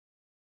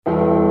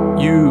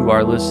You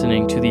are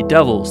listening to the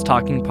Devils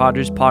Talking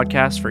Padres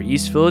podcast for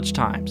East Village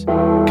Times.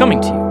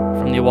 Coming to you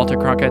from the Walter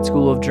Cronkite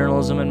School of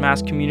Journalism and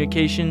Mass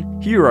Communication,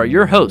 here are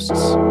your hosts,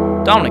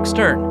 Dominic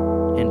Stern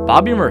and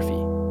Bobby Murphy.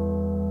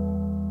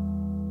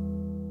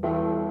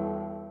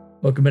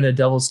 Welcome into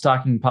Devils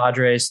Talking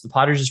Padres. The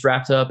Padres just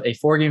wrapped up a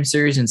 4-game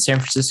series in San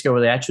Francisco where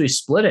they actually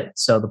split it.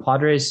 So the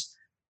Padres,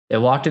 they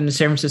walked into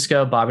San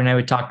Francisco. Bobby and I,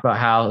 we talked about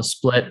how a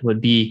split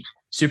would be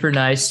super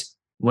nice.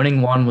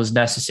 Winning one was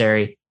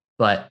necessary,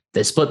 but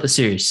they split the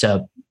series.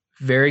 So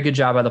very good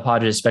job by the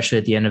Padres, especially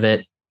at the end of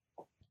it.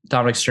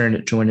 Dominic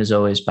Stern, joined as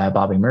always by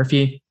Bobby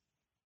Murphy.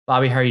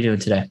 Bobby, how are you doing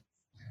today?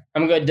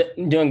 I'm good,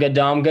 doing good,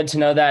 Dom. Good to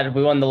know that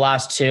we won the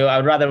last two. I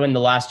would rather win the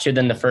last two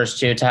than the first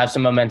two to have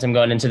some momentum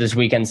going into this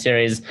weekend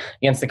series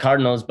against the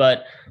Cardinals.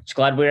 But just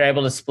glad we were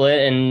able to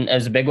split, and it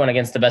was a big one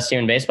against the best team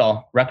in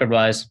baseball,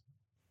 record-wise.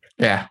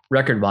 Yeah,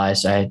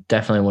 record-wise, I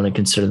definitely want to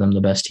consider them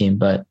the best team,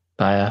 but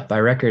by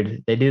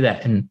record, they do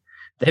that. And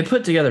they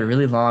put together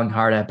really long,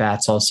 hard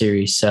at-bats all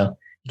series. So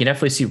you can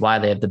definitely see why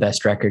they have the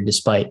best record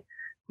despite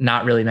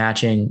not really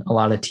matching a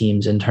lot of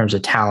teams in terms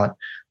of talent.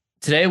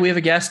 Today, we have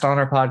a guest on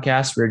our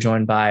podcast. We're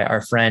joined by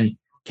our friend,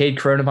 Cade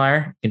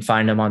Kronemeyer. You can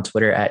find him on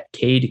Twitter at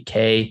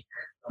CadeK_11,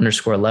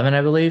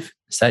 I believe.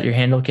 Is that your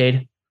handle,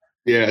 Cade?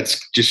 Yeah,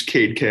 it's just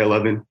Cade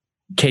K11.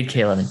 Cade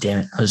K11, damn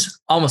it. I was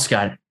almost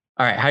got it.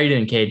 All right, how are you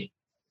doing, Cade?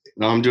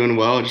 No, I'm doing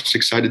well. Just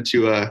excited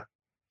to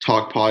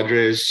talk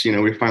Padres. You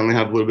know, we finally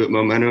have a little bit of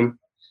momentum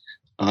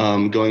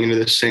going into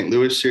the St.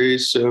 Louis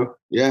series. So,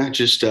 yeah,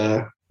 just,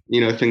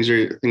 things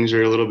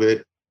are a little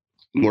bit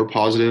more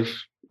positive.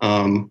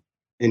 And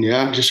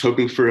yeah, just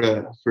hoping for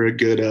a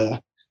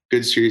good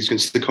series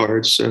against the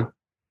Cards. So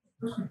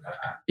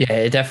yeah,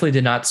 it definitely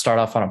did not start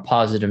off on a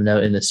positive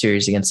note in the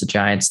series against the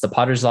Giants. The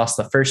Padres lost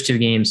the first two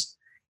games.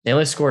 They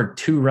only scored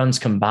 2 runs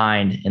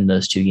combined in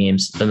those 2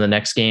 games. Then the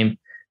next game,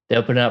 they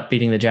opened up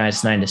beating the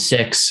Giants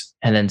 9-6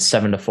 and then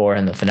 7-4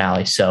 in the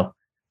finale. So,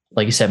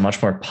 like you said,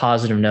 much more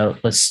positive note.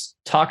 Let's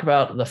talk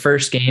about the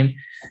first game.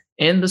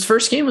 And this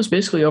first game was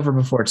basically over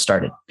before it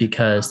started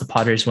because the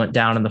Padres went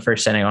down in the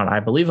first inning on,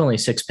 I believe, only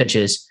 6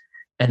 pitches.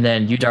 And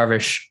then Yu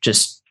Darvish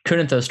just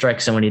couldn't throw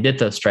strikes. And when he did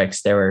those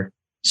strikes, they were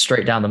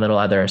straight down the middle,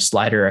 either a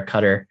slider, a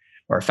cutter,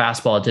 or a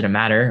fastball. It didn't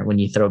matter. When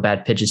you throw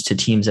bad pitches to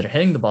teams that are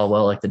hitting the ball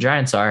well, like the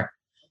Giants are,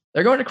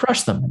 they're going to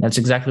crush them. And that's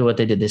exactly what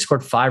they did. They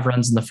scored 5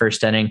 runs in the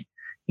first inning,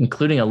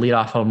 including a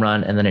leadoff home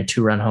run and then a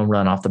 2-run home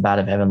run off the bat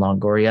of Evan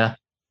Longoria.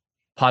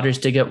 Padres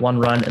did get 1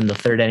 run in the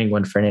 3rd inning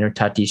when Fernando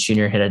Tatis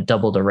Jr. hit a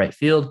double to right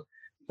field.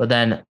 But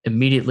then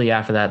immediately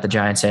after that, the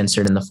Giants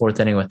answered in the 4th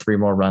inning with 3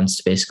 more runs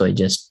to basically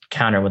just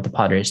counter what the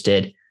Padres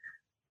did.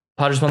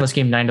 Padres won this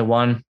game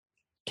 9-1.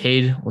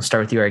 Cade, we'll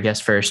start with you, I guess,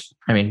 first.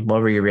 I mean,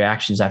 what were your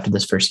reactions after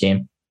this first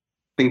game?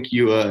 I think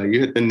you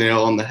hit the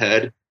nail on the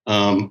head.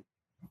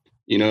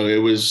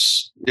 It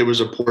was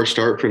a poor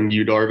start from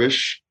Yu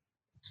Darvish.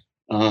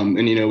 And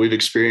we've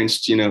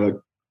experienced,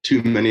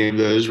 too many of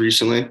those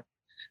recently.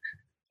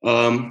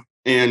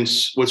 And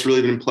what's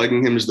really been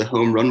plaguing him is the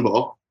home run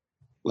ball,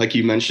 like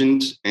you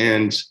mentioned.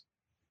 And,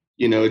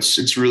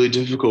 it's really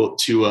difficult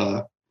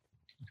to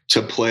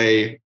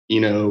play,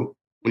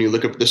 when you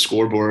look up at the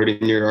scoreboard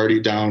and you're already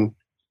down,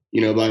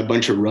 by a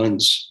bunch of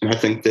runs. And I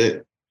think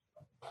that,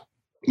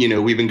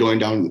 we've been going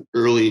down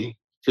early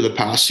for the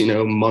past,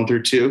 month or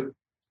two.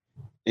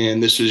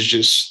 And this is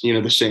just,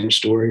 the same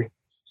story.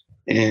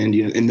 And,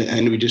 in the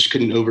end, we just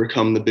couldn't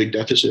overcome the big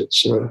deficit.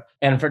 So,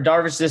 and for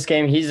Darvish this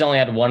game, he's only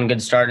had 1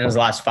 good start in his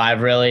last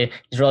 5, really.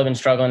 He's really been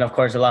struggling. Of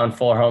course, allowing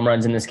 4 home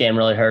runs in this game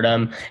really hurt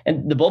him.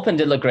 And the bullpen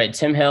did look great.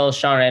 Tim Hill,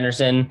 Sean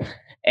Anderson,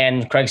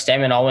 and Craig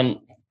Stammen all went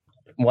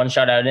 1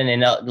 shutout in,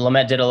 and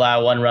Lamet did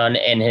allow 1 run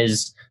in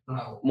his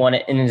one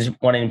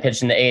inning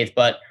pitch in the 8th.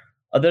 But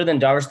other than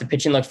Darvish, the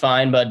pitching looked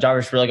fine, but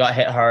Darvish really got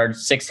hit hard.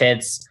 6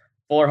 hits,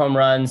 4 home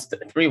runs,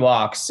 3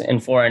 walks in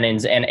 4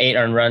 innings, and 8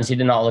 earned runs. He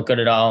did not look good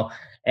at all.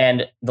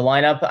 And the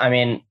lineup, I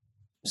mean,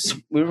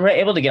 we were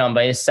able to get on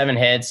base, 7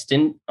 hits,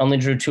 only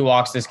drew 2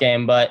 walks this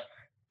game, but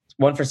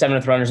 1 for 7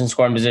 with runners in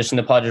scoring position.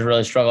 The Padres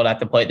really struggled at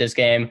the plate this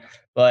game.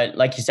 But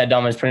like you said,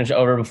 Dom, it was pretty much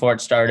over before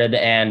it started,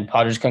 and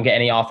Padres couldn't get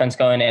any offense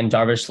going, and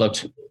Darvish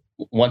looked,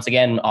 once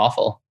again,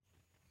 awful.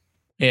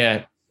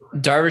 Yeah,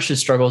 Darvish's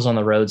struggles on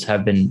the roads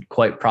have been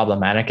quite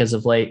problematic as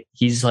of late.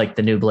 He's like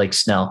the new Blake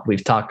Snell.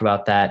 We've talked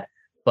about that,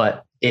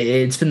 but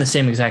it's been the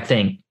same exact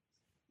thing.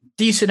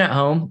 Decent at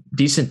home,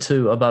 decent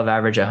to above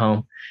average at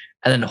home,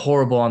 and then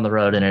horrible on the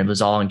road, and it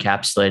was all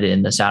encapsulated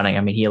in this outing.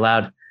 I mean, he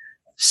allowed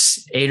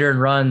 8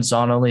 earned runs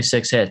on only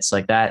 6 hits.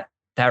 Like that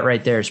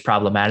right there is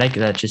problematic.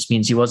 That just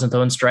means he wasn't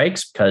throwing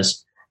strikes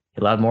because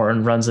he allowed more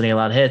earned runs than he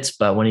allowed hits.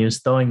 But when he was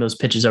throwing those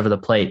pitches over the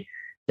plate,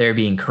 they're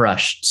being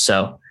crushed.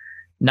 So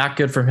not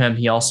good for him.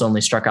 He also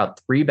only struck out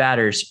 3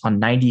 batters on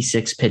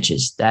 96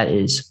 pitches. That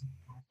is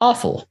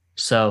awful.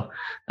 So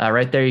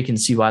right there, you can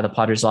see why the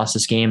Padres lost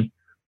this game.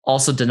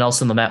 Also,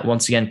 Dinelson Lamet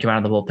once again came out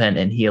of the bullpen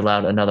and he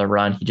allowed another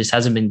run. He just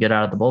hasn't been good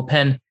out of the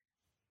bullpen.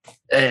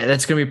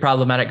 That's going to be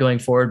problematic going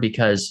forward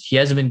because he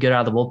hasn't been good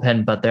out of the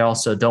bullpen, but they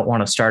also don't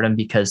want to start him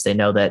because they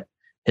know that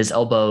his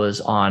elbow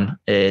is on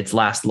its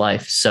last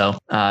life. So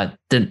Dinelson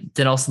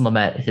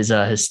Lamet,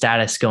 his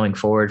status going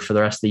forward for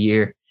the rest of the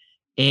year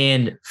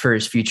and for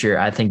his future,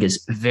 I think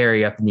is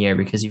very up in the air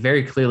because he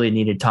very clearly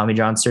needed Tommy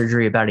John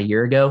surgery about a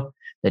year ago.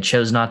 They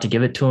chose not to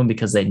give it to him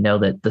because they know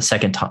that the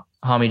second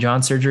Tommy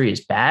John surgery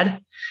is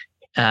bad.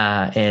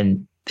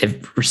 And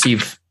they've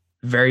received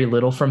very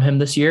little from him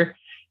this year.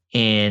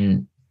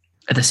 And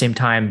at the same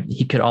time,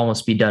 he could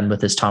almost be done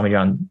with his Tommy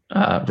John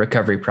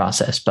recovery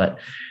process, but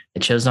they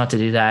chose not to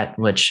do that,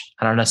 which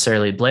I don't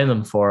necessarily blame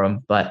them for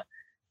him, but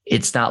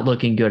it's not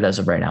looking good as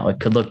of right now. It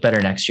could look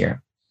better next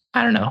year.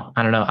 I don't know.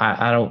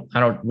 I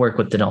don't work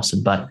with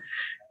Dinelson, but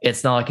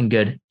it's not looking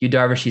good. Yu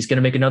Darvish, he's going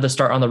to make another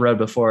start on the road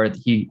before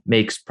he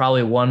makes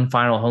probably one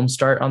final home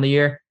start on the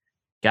year.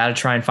 Got to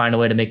try and find a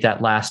way to make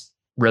that last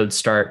road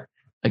start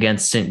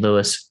against St.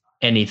 Louis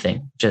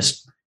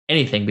just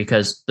anything,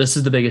 because this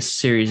is the biggest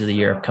series of the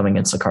year coming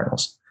against the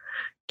Cardinals.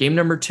 Game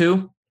number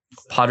 2,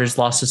 Padres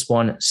lost this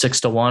one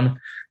 6-1.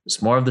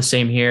 It's more of the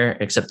same here,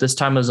 except this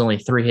time it was only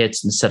 3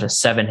 hits instead of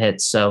 7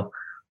 hits. So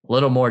a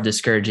little more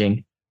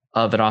discouraging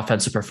of an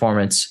offensive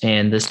performance.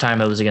 And this time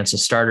it was against a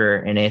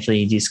starter in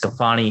Anthony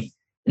DeSclafani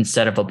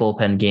instead of a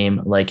bullpen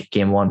game like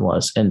game 1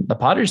 was. And the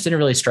Padres didn't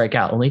really strike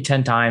out, only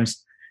 10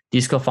 times.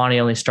 DeSclafani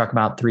only struck him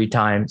out 3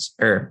 times,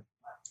 or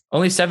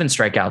only 7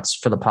 strikeouts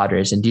for the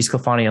Padres, and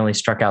DeSclafani only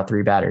struck out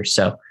 3 batters.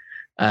 So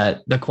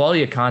the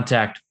quality of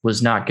contact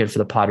was not good for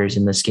the Padres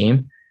in this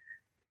game.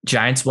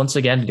 Giants once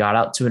again got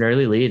out to an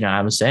early lead. And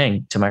I was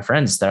saying to my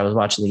friends that I was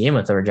watching the game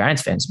with, that were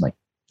Giants fans, I'm like,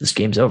 this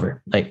game's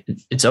over. Like,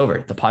 it's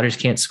over. The Padres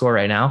can't score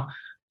right now.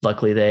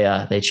 Luckily,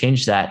 they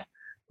changed that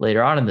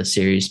later on in the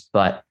series.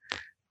 But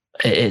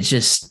it's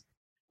just,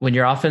 when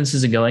your offense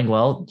isn't going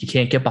well, you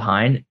can't get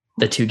behind.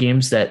 The 2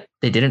 games that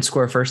they didn't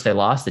score first, they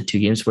lost. The 2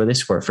 games where they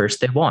scored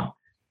first, they won.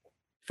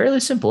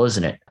 Fairly simple,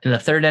 isn't it? In the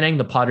 3rd inning,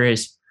 the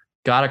Padres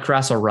got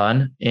across a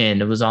run,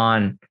 and it was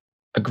on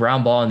a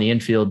ground ball in the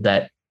infield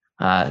that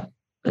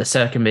the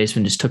second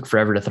baseman just took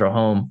forever to throw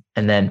home.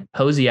 And then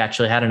Posey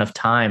actually had enough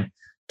time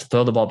to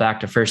throw the ball back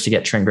to first to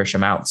get Trent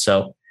Grisham out.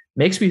 So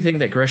makes me think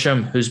that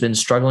Grisham, who's been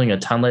struggling a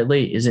ton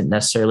lately, isn't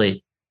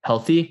necessarily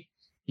healthy.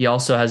 He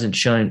also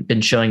hasn't been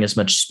showing as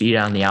much speed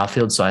on the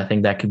outfield. So I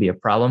think that could be a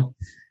problem.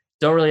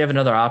 Don't really have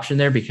another option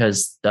there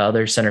because the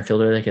other center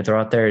fielder they could throw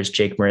out there is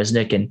Jake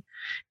Marisnick, and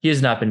he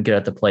has not been good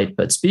at the plate.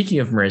 But speaking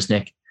of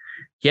Marisnick,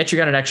 he actually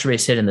got an extra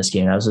base hit in this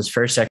game. That was his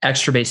first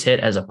extra base hit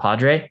as a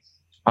Padre.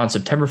 On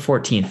September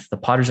 14th, the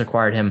Padres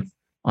acquired him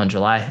on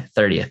July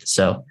 30th.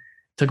 So it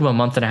took him a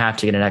month and a half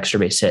to get an extra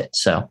base hit.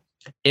 So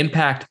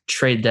impact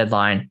trade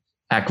deadline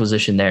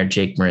acquisition there,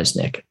 Jake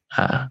Marisnick.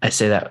 I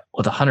say that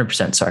with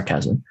 100%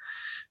 sarcasm.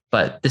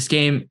 But this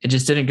game, it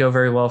just didn't go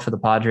very well for the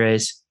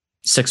Padres.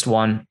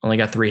 6-1, only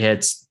got 3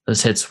 hits.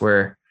 Those hits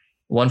were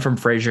 1 from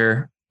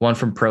Frazier, 1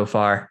 from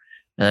Profar,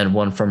 and then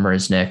 1 from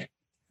Marisnick.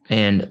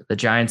 And the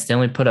Giants, they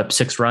only put up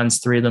 6 runs.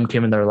 3 of them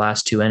came in their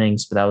last 2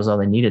 innings, but that was all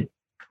they needed.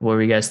 What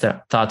were you guys'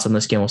 thoughts on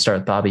this game? We'll start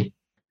with Bobby.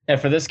 Yeah,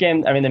 for this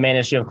game, I mean, the main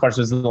issue, of course,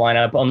 was the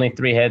lineup. Only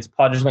 3 hits.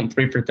 Padres went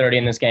 3 for 30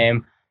 in this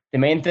game. The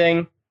main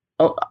thing,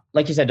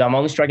 like you said, Dom,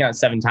 only striking out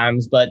 7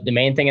 times, but the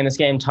main thing in this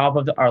game, top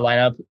of our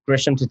lineup,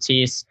 Grisham,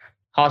 Tatis,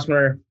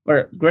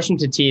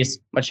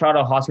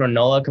 Machado, Hosmer,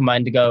 Nola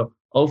combined to go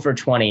 0 for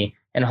 20.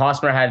 And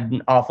Hosmer had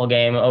an awful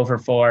game, 0 for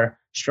 4,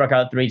 struck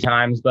out 3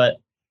 times. But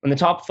when the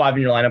top 5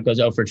 in your lineup goes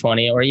 0 for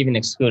 20, or even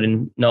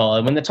excluding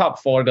Nola, when the top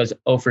 4 goes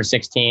 0 for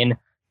 16,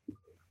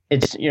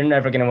 you're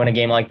never going to win a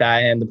game like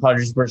that. And the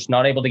Padres were just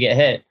not able to get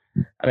hit.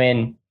 I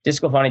mean,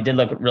 DeSclafani did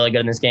look really good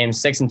in this game.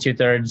 6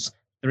 2/3,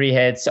 3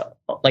 hits.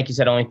 Like you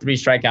said, only 3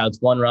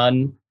 strikeouts, 1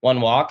 run,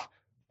 1 walk.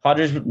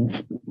 Padres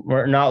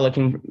were not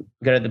looking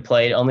good at the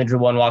plate. Only drew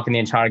 1 walk in the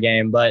entire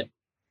game, but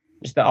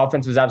just the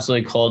offense was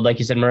absolutely cold. Like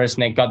you said,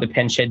 Marisnick got the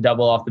pinch hit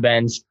double off the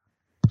bench.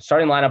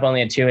 Starting lineup only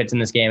had 2 hits in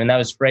this game, and that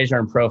was Frazier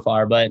and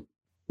Profar. But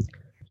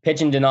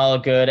pitching did not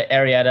look good.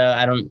 Arrieta,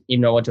 I don't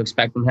even know what to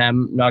expect from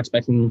him. Not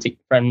expecting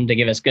for him to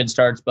give us good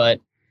starts, but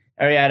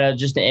Arrieta,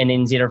 just an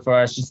innings eater for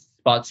us, just a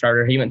spot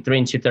starter. He went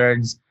 3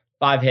 2/3,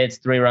 5 hits,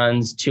 3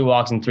 runs, 2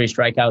 walks, and 3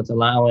 strikeouts,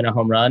 allowing a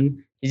home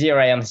run. His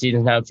ERA on the season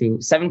is now to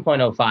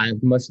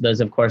 7.05. Most of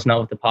those, of course, not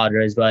with the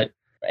Padres, but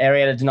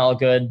Arrieta did not look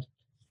good.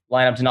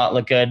 Lineup did not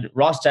look good.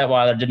 Ross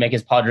Detweiler did make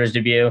his Padres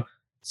debut.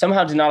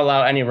 Somehow did not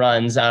allow any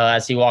runs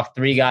as he walked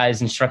 3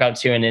 guys and struck out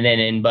 2 in an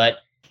inning, but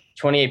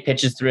 28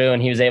 pitches through,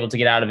 and he was able to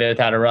get out of it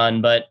without a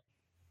run. But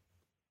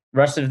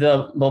rest of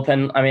the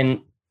bullpen, I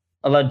mean,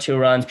 allowed 2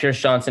 runs. Pierce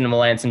Johnson and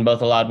Melanson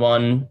both allowed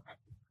 1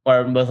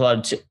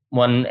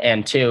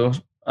 and 2,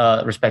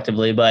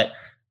 respectively. But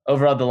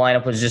overall, the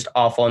lineup was just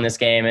awful in this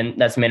game, and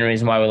that's the main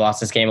reason why we lost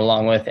this game,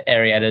 along with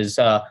Arrieta's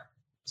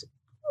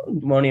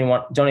don't even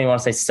want to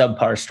say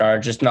subpar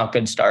start, just not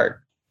good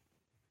start.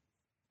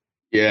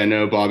 Yeah,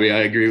 no, Bobby,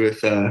 I agree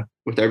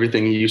with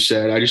everything you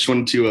said. I just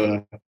wanted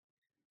to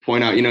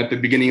point out, at the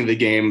beginning of the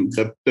game,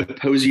 the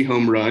Posey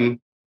home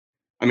run,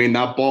 I mean,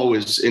 that ball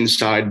was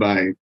inside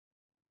by,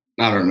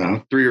 I don't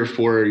know, 3 or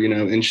 4,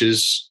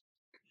 inches.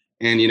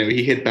 And,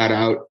 he hit that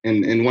out.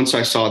 And once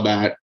I saw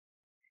that,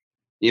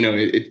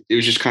 it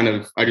was just kind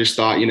of, I just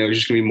thought, it was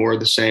just going to be more of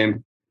the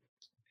same.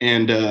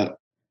 And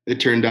it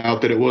turned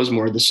out that it was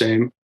more of the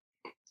same.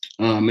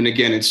 And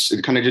again,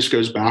 it kind of just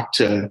goes back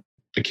to,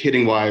 like,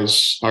 hitting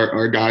wise,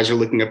 our guys are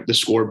looking up at the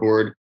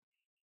scoreboard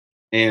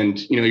and,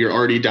 you're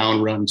already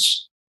down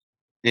runs.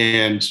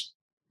 And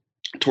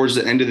towards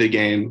the end of the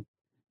game,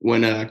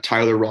 when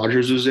Tyler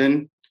Rogers was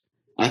in,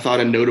 I thought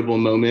a notable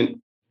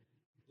moment,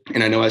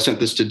 and I know I sent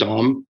this to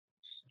Dom,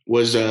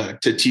 was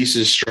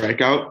Tatis's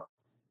strikeout,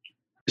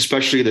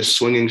 especially the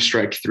swinging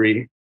strike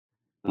 3.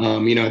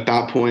 At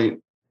that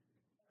point,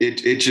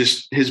 it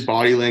just, his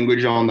body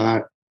language on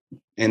that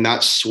and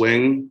that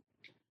swing,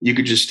 you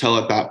could just tell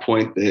at that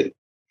point that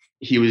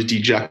he was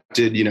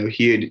dejected.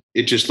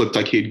 It just looked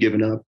like he had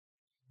given up.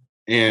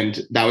 And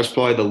that was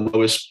probably the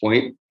lowest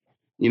point,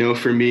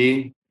 for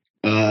me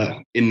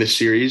in the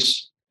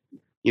series.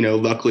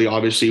 Luckily,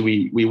 obviously,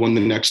 we won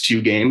the next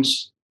 2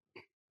 games.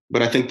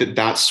 But I think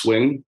that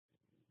swing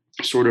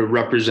sort of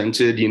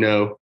represented,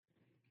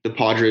 the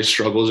Padres'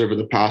 struggles over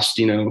the past,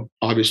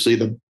 obviously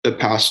the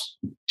past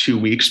 2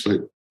 weeks,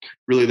 but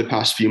really the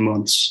past few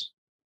months.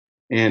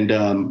 And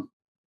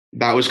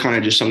that was kind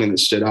of just something that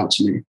stood out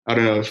to me. I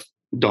don't know if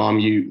Dom,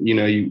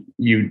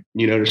 you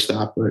noticed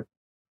that, but.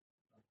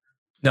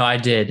 No, I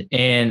did.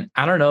 And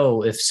I don't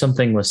know if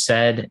something was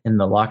said in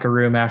the locker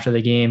room after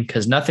the game,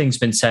 because nothing's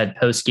been said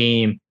post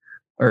game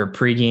or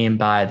pre-game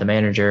by the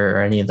manager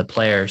or any of the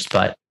players,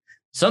 but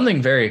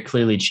something very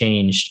clearly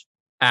changed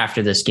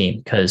after this game,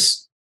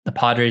 because the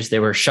Padres, they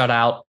were shut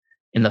out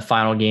in the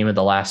final game of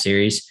the last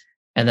series,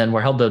 and then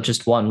were held to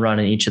just 1 run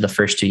in each of the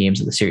first 2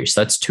 games of the series.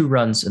 So that's 2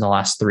 runs in the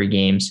last 3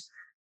 games.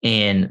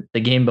 And the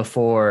game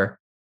before,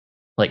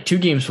 like 2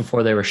 games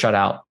before they were shut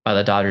out by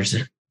the Dodgers,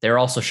 they were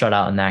also shut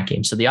out in that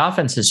game. So the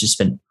offense has just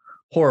been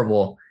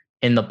horrible.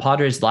 In the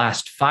Padres'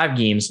 last 5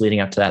 games leading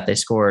up to that, they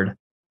scored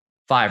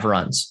 5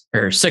 runs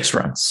or 6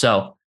 runs.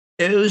 So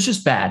it was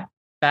just bad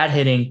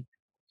hitting.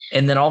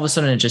 And then all of a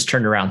sudden it just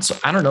turned around. So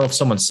I don't know if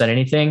someone said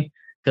anything,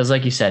 because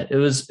like you said, it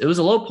was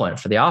a low point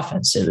for the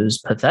offense. It was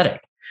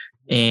pathetic,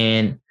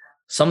 and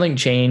something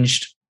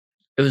changed.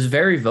 It was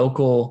very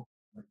vocal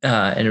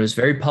and it was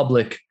very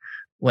public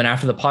when,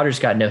 after the Padres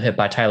got no hit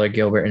by Tyler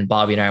Gilbert, and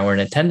Bobby and I were in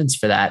attendance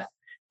for that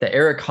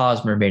Eric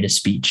Hosmer made a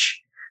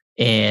speech.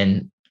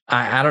 And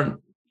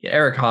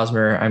Eric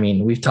Hosmer, I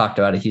mean, we've talked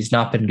about it. He's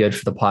not been good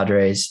for the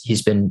Padres.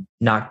 He's been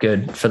not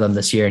good for them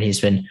this year. And he's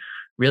been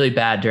really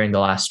bad during the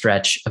last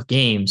stretch of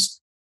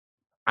games.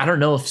 I don't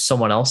know if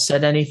someone else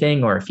said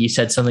anything or if he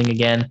said something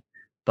again,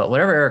 but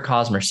whatever Eric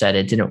Hosmer said,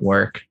 it didn't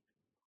work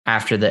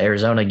after the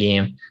Arizona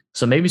game.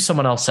 So maybe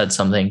someone else said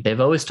something.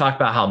 They've always talked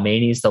about how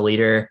Manny's the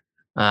leader,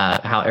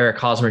 how Eric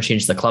Hosmer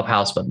changed the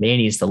clubhouse, but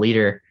Manny's the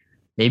leader.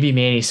 Maybe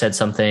Manny said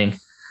something.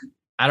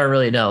 I don't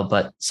really know,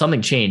 but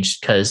something changed,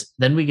 because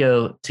then we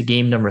go to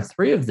game number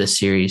 3 of this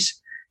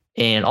series,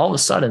 and all of a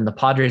sudden the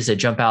Padres, they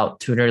jump out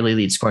to an early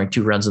lead, scoring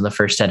 2 runs in the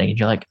first inning. And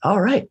you're like, all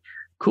right,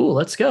 cool,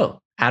 let's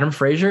go. Adam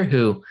Frazier,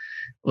 who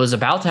was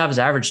about to have his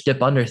average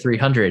dip under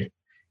 300,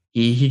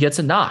 he gets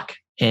a knock.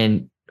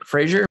 And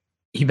Frazier,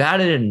 he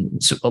batted in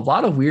a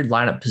lot of weird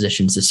lineup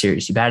positions this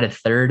series. He batted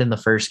 3rd in the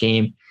first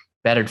game,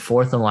 batted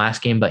 4th in the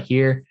last game, but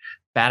here,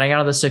 batting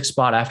out of the 6th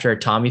spot after a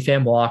Tommy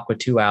Pham walk with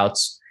 2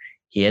 outs,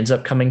 he ends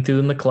up coming through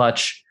in the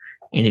clutch,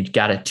 and he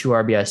got a 2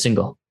 RBI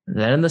single. And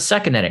then in the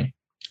second inning,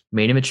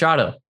 Manny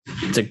Machado,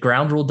 it's a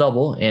ground rule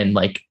double, and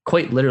like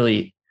quite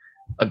literally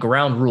a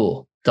ground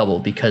rule double,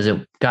 because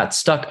it got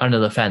stuck under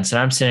the fence. And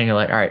I'm sitting there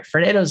like, all right,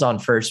 Fernando's on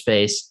first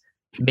base.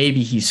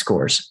 Maybe he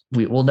scores.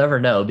 We'll never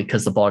know,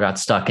 because the ball got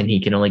stuck and he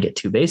can only get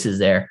 2 bases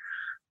there.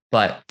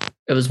 But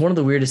it was one of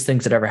the weirdest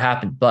things that ever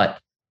happened. But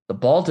the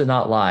ball did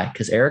not lie,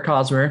 because Eric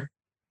Hosmer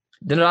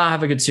did not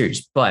have a good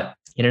series, but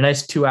he had a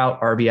nice 2-out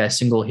RBI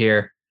single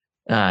here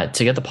to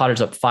get the Padres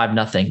up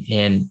 5-0.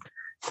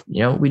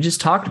 And, we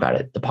just talked about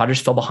it. The Padres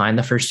fell behind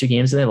the first 2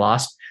 games and they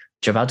lost,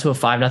 jump out to a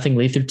 5-0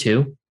 lead through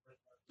 2.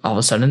 All of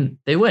a sudden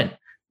they win.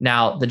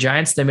 Now the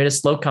Giants, they made a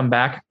slow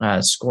comeback,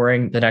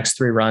 scoring the next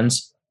 3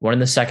 runs, 1 in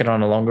the second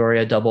on a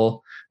Longoria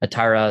double, a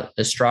Tyra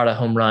Estrada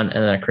home run,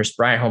 and then a Chris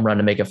Bryant home run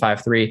to make it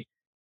 5-3.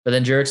 But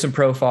then Jurickson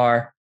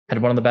Profar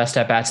had one of the best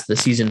at-bats of the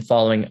season,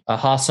 following a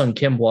Ha-Sung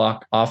Kim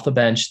walk off the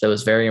bench that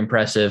was very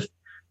impressive,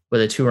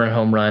 with a 2-run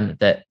home run.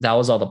 That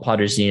was all the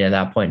Padres needed at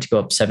that point to go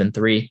up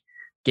 7-3.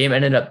 Game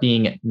ended up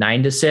being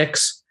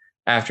 9-6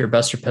 after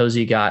Buster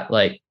Posey got,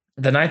 like,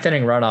 the 9th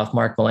inning run off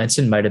Mark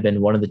Melancon might have been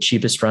one of the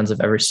cheapest runs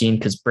I've ever seen,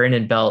 because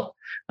Brandon Belt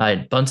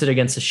bunted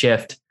against the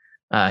shift.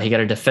 He got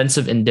a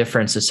defensive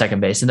indifference to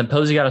second base, and then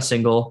Posey got a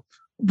single,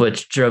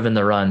 which drove in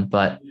the run.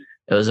 But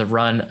it was a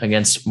run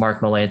against Mark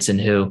Melancon,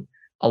 who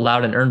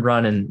allowed an earned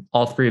run in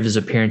all 3 of his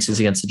appearances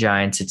against the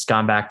Giants. It's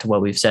gone back to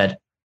what we've said.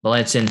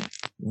 Melancon,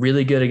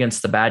 really good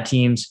against the bad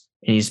teams,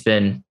 and he's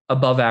been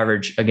above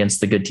average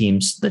against the good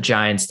teams. The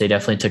Giants, they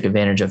definitely took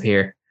advantage of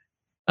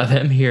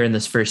him here in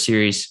this first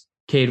series.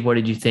 Cade, what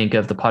did you think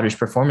of the Padres'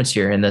 performance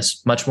here in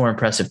this much more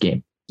impressive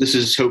game? This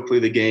is hopefully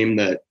the game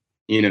that,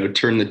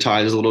 turned the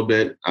tides a little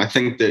bit. I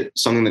think that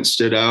something that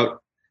stood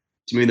out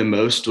to me the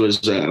most was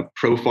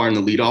Profar in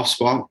the leadoff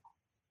spot.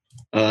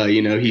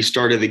 He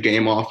started the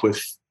game off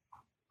with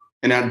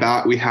an at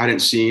bat we hadn't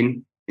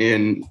seen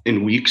in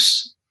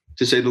weeks,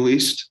 to say the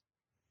least.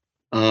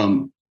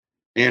 And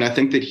I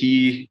think that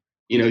he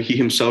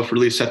himself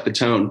really set the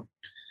tone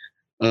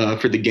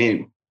for the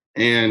game.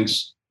 And,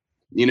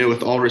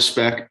 with all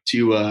respect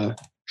to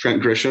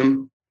Trent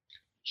Grisham,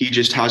 he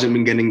just hasn't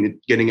been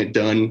getting it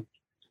done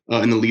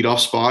in the leadoff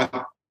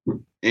spot.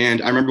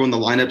 And I remember when the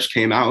lineups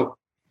came out,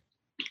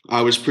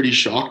 I was pretty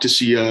shocked to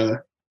see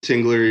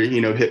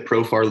Tingler, hit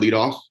Profar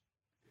leadoff.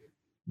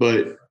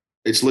 But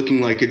it's looking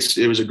like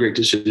it was a great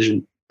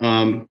decision.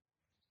 And,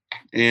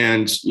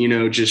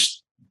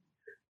 just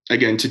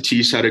again,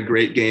 Tatis had a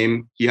great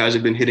game. He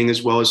hasn't been hitting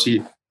as well as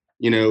we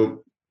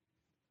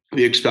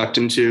expect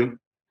him to.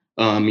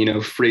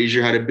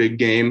 Frazier had a big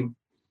game.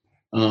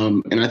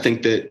 And I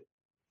think that,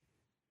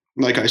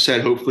 like I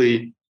said,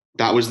 hopefully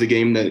that was the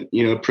game that,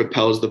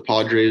 propels the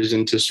Padres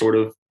into sort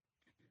of,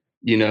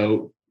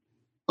 some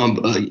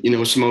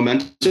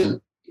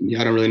momentum.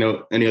 I don't really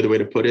know any other way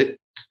to put it.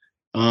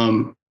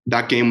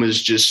 That game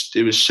was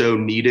it was so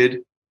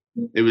needed.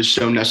 It was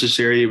so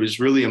necessary. It was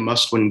really a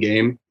must-win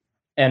game.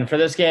 And for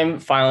this game,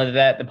 finally,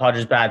 the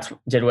Padres bats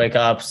did wake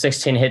up.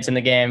 16 hits in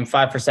the game,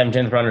 5 for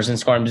 17 runners in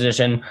scoring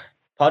position.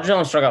 Padres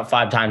only struck out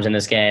 5 times in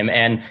this game.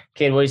 And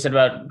Cade, what you said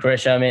about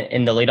Grisham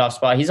in the leadoff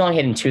spot, he's only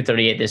hitting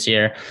 .238 this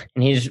year.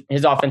 And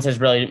his offense has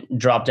really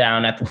dropped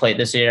down at the plate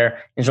this year.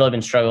 He's really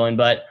been struggling.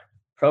 But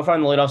Profar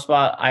in the leadoff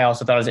spot, I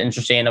also thought was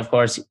interesting. Of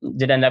course,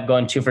 did end up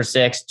going 2 for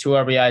 6, 2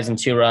 RBIs and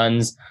 2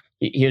 runs.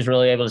 He was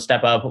really able to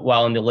step up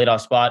while in the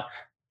leadoff spot.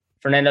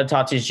 Fernando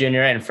Tatis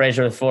Jr. and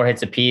Frazier with 4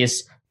 hits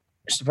apiece.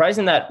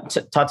 Surprising that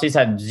Tatis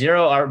had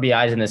 0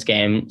 RBIs in this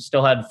game,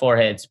 still had 4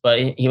 hits, but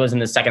he was in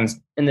the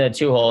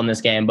 2-hole in this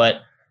game.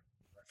 But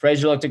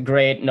Frazier looked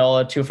great.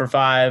 Nola 2 for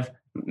 5,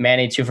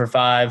 Manny 2 for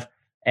 5,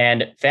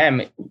 and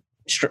Pham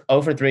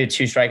 0 for 3 with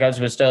 2 strikeouts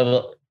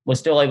was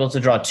still able to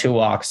draw 2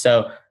 walks.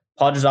 So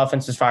Padres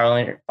offense was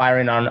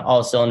firing on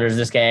all cylinders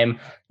this game.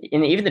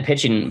 And even the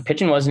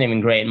pitching wasn't even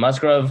great.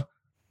 Musgrove,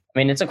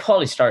 it's a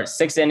quality start.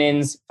 6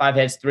 innings, 5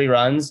 hits, 3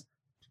 runs.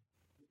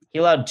 He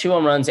allowed 2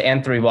 home runs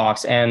and 3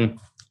 walks, and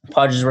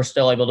Padres were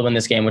still able to win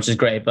this game, which is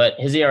great. But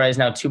his ERA is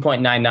now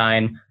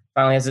 2.99.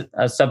 Finally has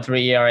a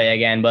sub-3 ERA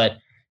again. But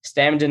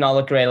Stam did not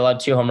look great. Allowed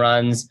 2 home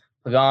runs.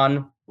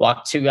 Pagan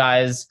walked 2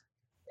 guys,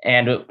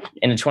 and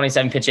in a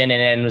 27-pitch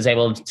inning, and was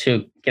able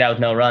to get out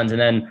with no runs.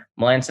 And then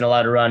Melanson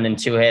allowed a run and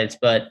 2 hits.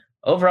 But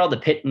overall,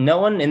 no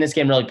one in this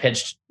game really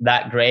pitched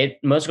that great.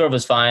 Musgrove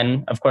was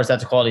fine. Of course,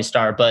 that's a quality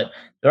start, but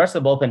the rest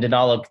of the bullpen did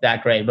not look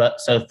that great.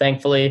 But so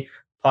thankfully,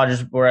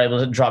 Padres were able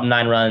to drop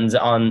 9 runs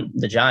on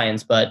the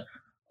Giants. But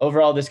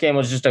overall, this game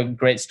was just a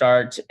great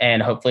start,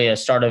 and hopefully a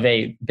start of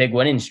a big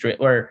winning streak,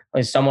 or at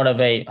least somewhat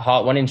of a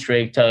hot winning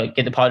streak to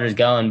get the Padres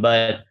going.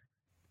 But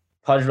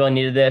Padres really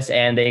needed this,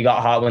 and they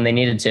got hot when they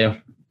needed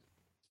to.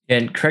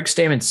 And Craig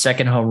Stamon's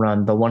second home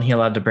run, the one he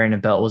allowed to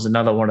Brandon Belt, was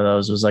another one of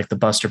those. It was like the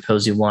Buster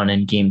Posey one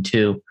in game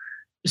 2. It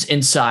was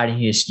inside, and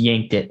he just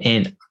yanked it.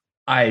 And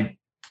I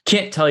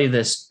can't tell you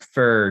this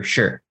for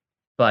sure,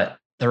 but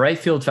the right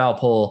field foul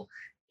pole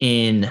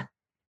in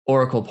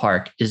Oracle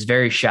Park is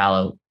very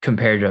shallow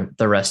compared to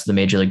the rest of the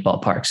Major League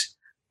ballparks.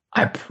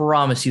 I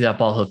promise you that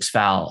ball hooks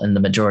foul in the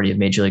majority of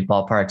Major League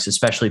ballparks,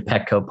 especially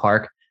Petco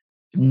Park.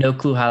 No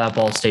clue how that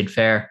ball stayed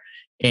fair.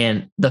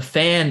 And the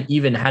fan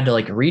even had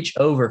to reach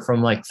over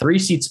from 3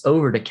 seats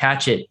over to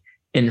catch it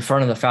in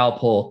front of the foul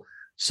pole.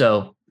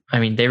 So,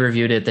 they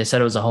reviewed it. They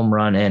said it was a home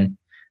run, and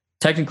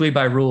technically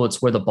by rule,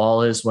 it's where the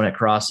ball is when it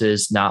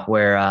crosses, not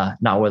where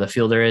the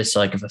fielder is.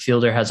 So if a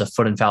fielder has a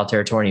foot in foul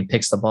territory and he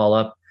picks the ball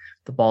up,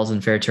 the ball's in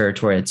fair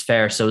territory. It's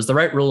fair. So it's the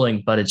right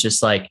ruling, but it's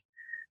just and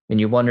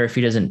you wonder if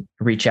he doesn't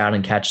reach out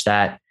and catch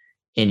that.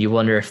 And you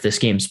wonder if this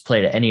game's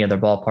played at any other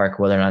ballpark,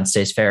 whether or not it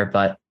stays fair.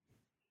 But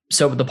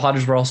so the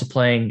Padres were also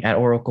playing at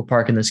Oracle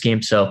Park in this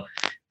game, so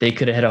they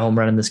could have hit a home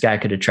run and this guy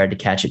could have tried to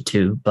catch it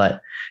too. But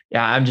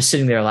yeah, I'm just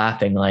sitting there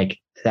laughing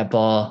that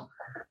ball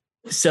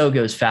so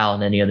goes foul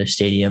in any other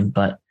stadium,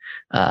 but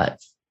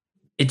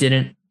it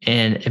didn't,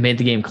 and it made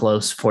the game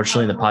close.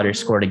 Fortunately, the Padres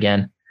scored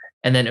again.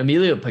 And then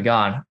Emilio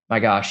Pagan,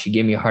 my gosh, he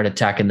gave me a heart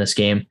attack in this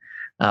game.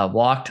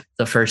 Walked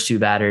the first 2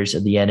 batters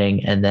of the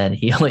inning, and then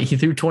he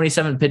threw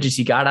 27 pitches.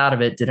 He got out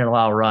of it, didn't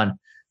allow a run,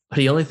 but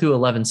he only threw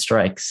 11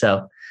 strikes.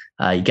 So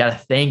you got to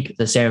thank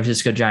the San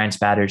Francisco Giants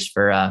batters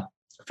for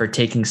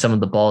taking some of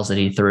the balls that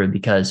he threw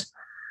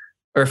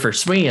for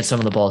swinging at some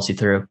of the balls he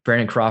threw.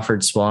 Brandon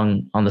Crawford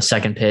swung on the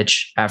second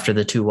pitch after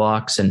the 2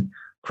 walks, and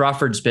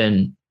Crawford's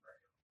been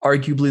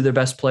arguably their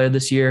best player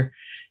this year,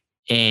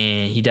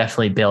 and he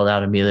definitely bailed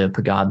out Emilio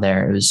Pagan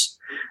there. It was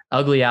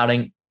ugly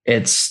outing.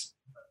 It's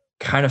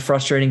kind of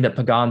frustrating that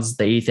Pagan's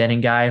the 8th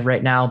inning guy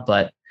right now,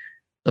 but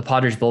the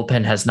Padres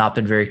bullpen has not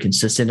been very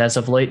consistent as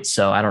of late,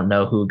 so I don't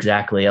know who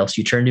exactly else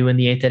you turn to in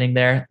the 8th inning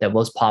there. That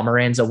was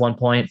Pomeranz at one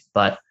point,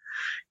 but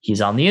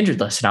he's on the injured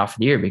list now for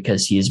the year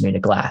because he is made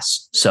of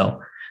glass.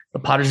 So the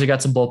Padres have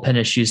got some bullpen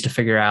issues to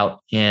figure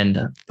out,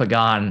 and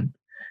Pagan,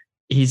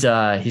 he's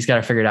got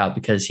to figure it out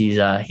because he's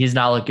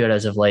not looked good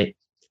as of late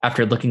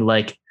after looking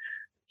like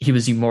he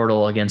was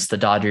immortal against the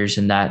Dodgers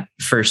in that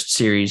first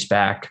series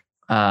back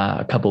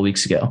a couple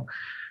weeks ago.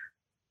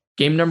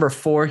 Game number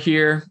 4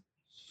 here,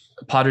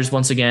 Padres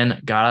once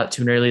again got out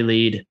to an early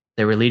lead.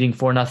 They were leading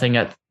 4-0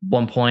 at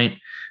one point.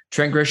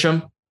 Trent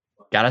Grisham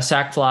got a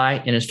sac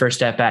fly in his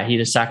first at bat. He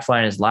had a sac fly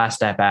in his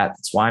last at bat.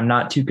 That's why I'm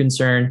not too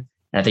concerned.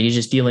 And I think he's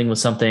just dealing with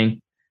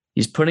something.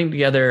 He's putting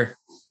together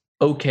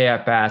okay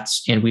at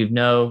bats, and we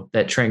know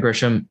that Trent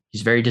Grisham,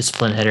 he's a very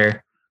disciplined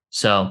hitter,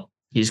 so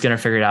he's going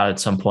to figure it out at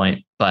some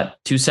point. But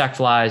 2 sac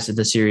flies in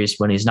the series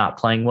when he's not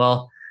playing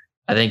well,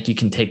 I think you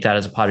can take that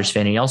as a Padres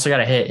fan. He also got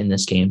a hit in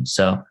this game,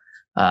 so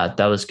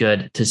that was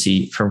good to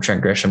see from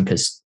Trent Grisham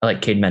because,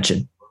 like Cade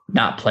mentioned,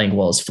 not playing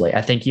well as of late.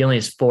 I think he only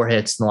has 4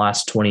 hits in the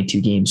last 22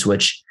 games,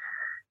 which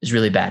is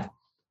really bad.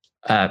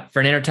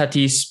 Fernando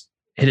Tatis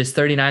hit his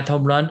 39th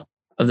home run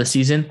of the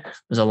season. It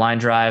was a line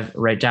drive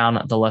right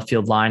down the left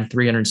field line,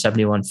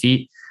 371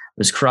 feet. It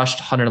was crushed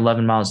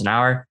 111 miles an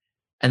hour.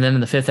 And then in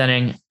the 5th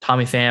inning,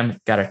 Tommy Pham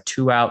got a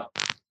 2-out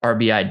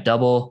RBI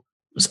double.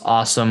 It was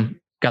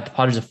awesome. Got the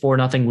Padres a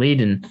 4-0 lead.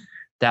 And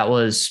that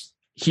was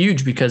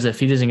huge because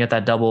if he doesn't get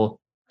that double,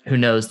 who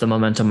knows, the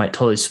momentum might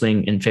totally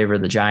swing in favor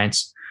of the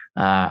Giants.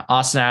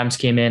 Austin Adams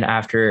came in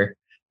after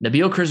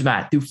Nabil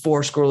Crismatt threw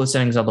 4 scoreless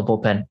innings on the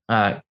bullpen.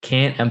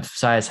 Can't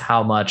emphasize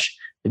how much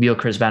Nabil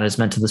Crismatt has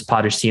meant to this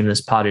Padres team,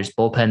 this Padres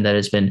bullpen that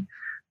has been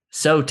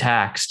so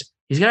taxed.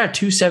 He's got a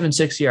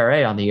 2.76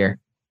 ERA on the year.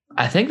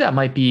 I think that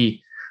might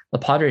be the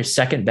Padres'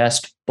 second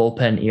best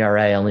bullpen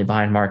ERA, only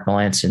behind Mark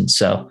Melancon.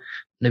 So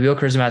Nabil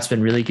Crismatt's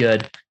been really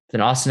good.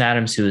 Then Austin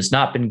Adams, who has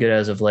not been good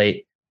as of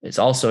late, is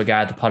also a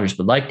guy the Padres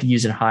would like to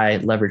use in high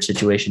leverage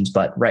situations,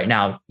 but right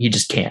now he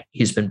just can't.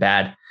 He's been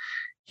bad.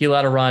 He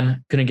allowed a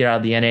run, couldn't get out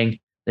of the inning.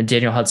 Then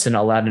Daniel Hudson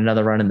allowed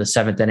another run in the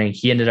 7th inning.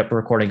 He ended up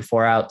recording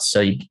 4 outs.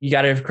 So you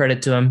got to give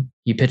credit to him.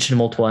 He pitched in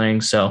multiple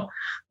innings. So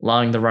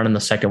allowing the run in the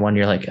second one,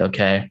 you're like,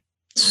 okay,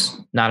 it's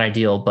not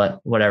ideal, but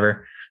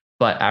whatever.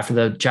 But after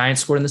the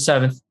Giants scored in the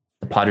 7th,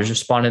 the Padres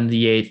responded in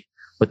the 8th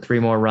with 3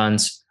 more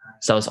runs.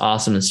 So that was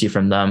awesome to see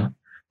from them.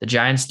 The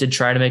Giants did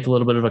try to make a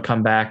little bit of a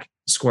comeback,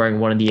 scoring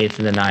 1 in the 8th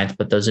and the 9th,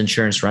 but those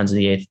insurance runs in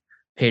the 8th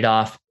paid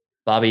off.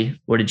 Bobby,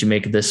 what did you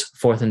make of this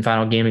 4th and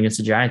final game against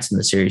the Giants in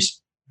the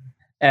series?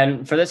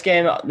 And for this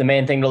game, the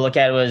main thing to look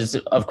at was,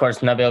 of course,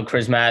 Nabil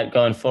Crismatt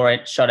going for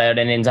it, shutout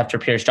innings after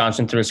Pierce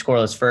Johnson threw a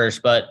scoreless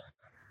first. But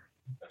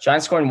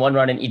Giants scoring 1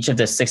 run in each of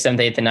the 6th, 7th,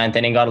 8th, and 9th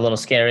inning got a little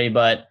scary.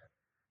 But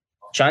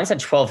Giants had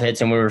 12 hits,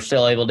 and we were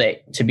still able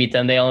to beat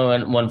them. They only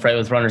went 1 for 8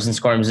 with runners in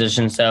scoring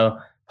position. So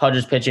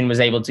Padres pitching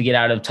was able to get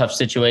out of tough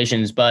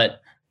situations.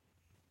 But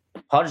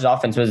Padres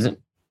offense was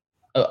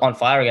on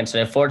fire against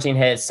it. 14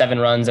 hits, 7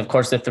 runs. Of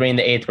course, the 3 in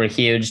the 8th were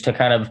huge to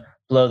kind of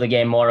blow the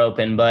game more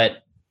open. But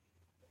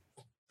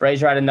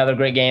Frazier had another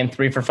great game,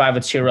 3 for 5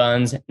 with 2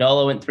 runs.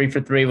 Nola went 3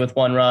 for 3 with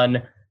 1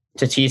 run.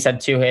 Tatis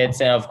had 2 hits.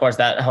 And, of course,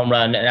 that home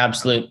run, an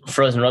absolute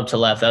frozen rope to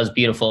left. That was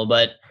beautiful.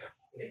 But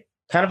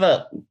kind of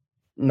a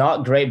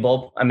not great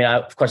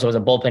of course, it was a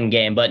bullpen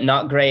game, but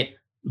not great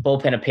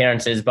bullpen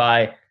appearances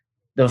by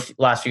the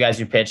last few guys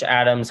who pitched.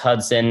 Adams,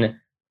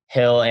 Hudson,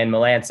 Hill, and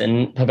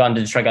Melancon. Pagan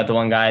did strike out the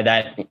one guy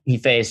that he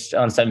faced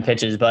on 7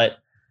 pitches. But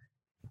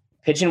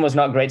pitching was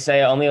not great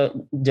today. Only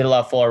did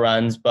allow 4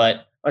 runs,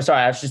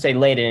 I should say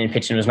late inning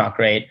pitching was not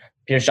great.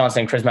 Pierce Johnson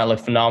and Crismatt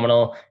looked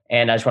phenomenal.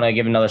 And I just want to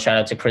give another shout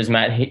out to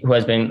Crismatt, who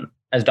has been,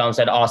 as Dom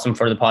said, awesome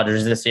for the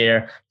Padres this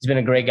year. He's been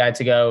a great guy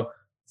to go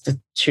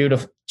 2,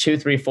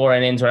 3, 4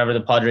 innings whenever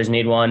the Padres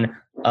need one.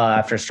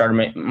 After a starter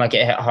might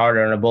get hit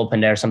harder in a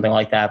bullpen day or something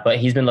like that. But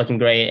he's been looking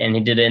great, and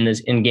he did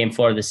it in game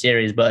 4 of the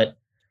series. But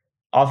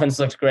offense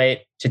looks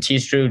great.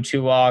 Tatis drew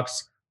 2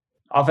 walks.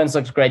 Offense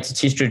looks great.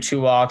 Tatis drew 2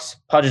 walks.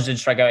 Padres did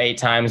strike out 8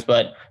 times,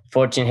 but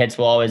 14 hits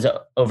will always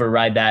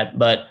override that.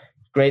 But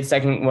great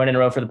second win in a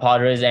row for the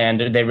Padres,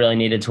 and they really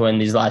needed to win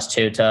these last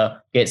 2 to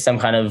get some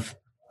kind of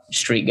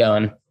streak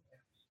going.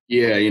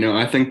 Yeah,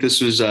 I think this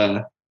was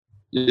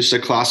just a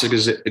classic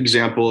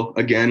example,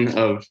 again,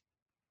 of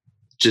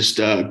just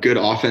good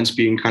offense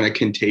being kind of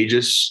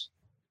contagious.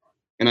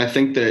 And I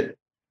think that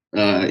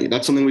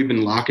that's something we've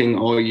been lacking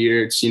all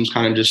year. It seems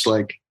kind of just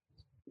like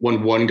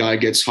when one guy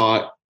gets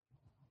hot,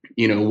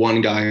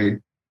 one guy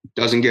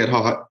doesn't get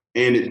hot.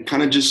 And it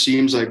kind of just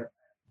seems like,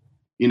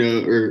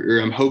 or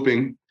I'm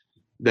hoping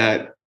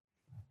that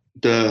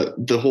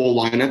the whole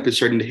lineup is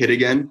starting to hit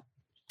again.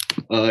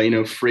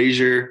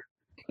 Frazier,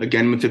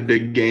 again, with a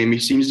big game, he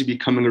seems to be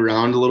coming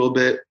around a little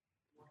bit.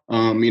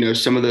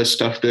 Some of the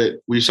stuff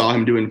that we saw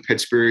him do in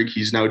Pittsburgh,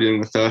 he's now doing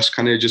with us,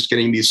 kind of just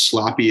getting these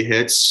sloppy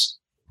hits.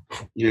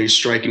 He's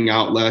striking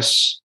out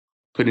less,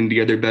 putting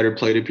together better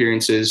plate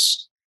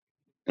appearances.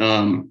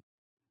 And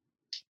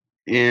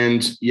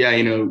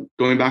yeah,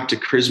 going back to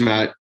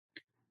Crismatt,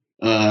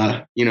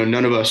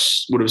 none of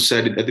us would have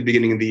said at the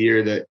beginning of the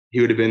year that he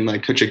would have been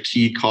like such a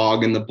key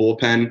cog in the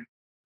bullpen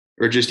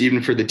or just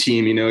even for the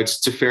team.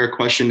 It's a fair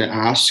question to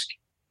ask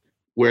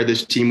where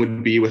this team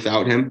would be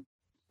without him.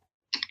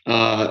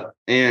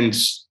 And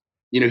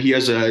he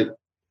has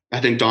I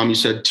think Dom, you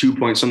said 2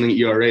 point something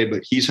ERA,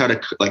 but he's had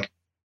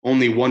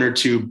only one or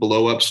two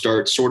blow up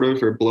starts sort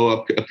of, or blow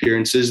up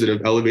appearances that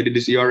have elevated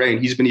his ERA. And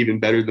he's been even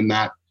better than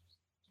that.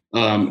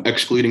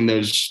 Excluding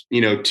those,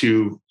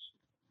 two,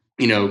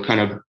 kind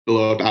of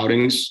blow up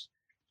outings.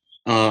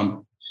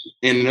 And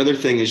another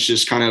thing is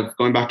just kind of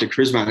going back to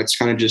Crismatt. It's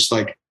kind of just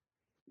like,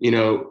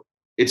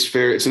 it's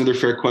fair. It's another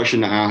fair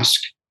question to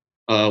ask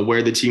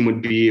where the team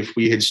would be if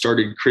we had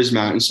started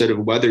Crismatt instead of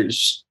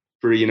Weathers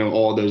for,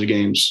 all those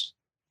games.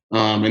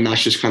 And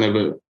that's just kind of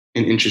an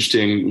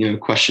interesting,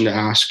 question to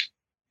ask.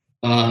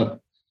 But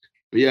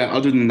yeah,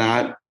 other than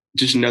that,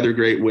 just another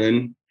great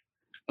win.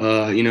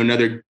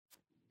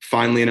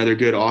 Finally another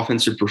good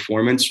offensive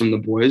performance from the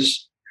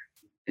boys.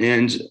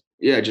 And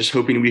yeah, just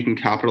hoping we can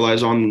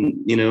capitalize on,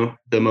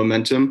 the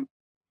momentum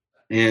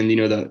and,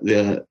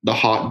 the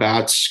hot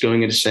bats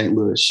going into St.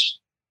 Louis.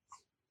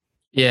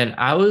 Yeah, and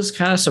I was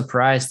kind of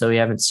surprised that we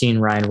haven't seen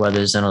Ryan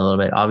Weathers in a little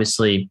bit.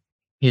 Obviously,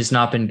 he's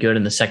not been good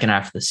in the second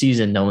half of the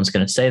season. No one's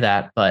going to say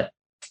that, but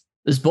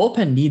this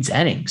bullpen needs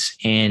innings.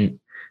 And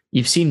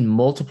you've seen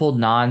multiple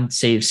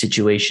non-save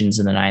situations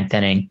in the ninth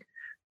inning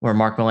where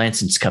Mark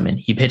Melanson's come in.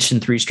 He pitched in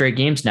 3 straight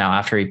games now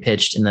after he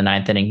pitched in the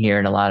ninth inning here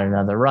and allowed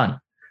another run.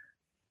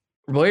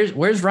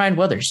 Where's Ryan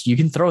Weathers? You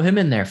can throw him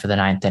in there for the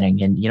ninth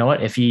inning. And you know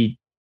what? If he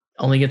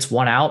only gets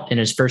 1 out in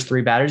his first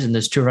 3 batters and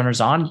there's 2 runners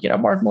on,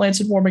 Mark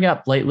Melancon warming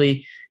up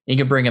lately, and you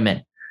can bring him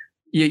in.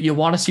 You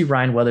want to see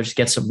Ryan Weathers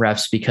get some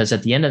reps because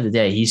at the end of the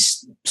day,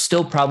 he's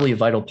still probably a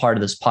vital part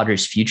of this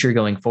Padres future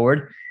going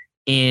forward.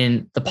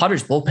 And the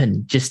Padres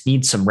bullpen just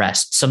needs some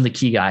rest. Some of the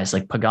key guys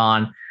like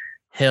Pagan,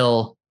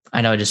 Hill.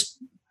 I know I just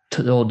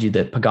told you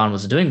that Pagan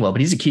wasn't doing well,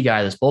 but he's a key guy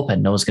of this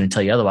bullpen. No one's going to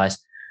tell you otherwise.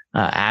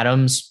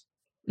 Adams,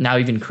 now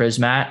even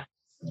Crismatt.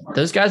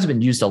 Those guys have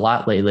been used a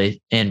lot lately,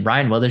 and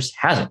Ryan Weathers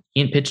hasn't.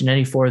 He ain't pitched in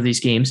any 4 of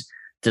these games.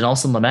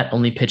 Dinelson Lamet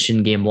only pitched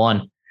in game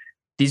 1.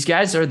 These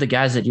guys are the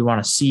guys that you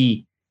want to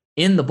see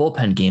in the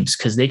bullpen games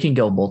because they can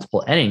go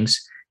multiple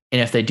innings.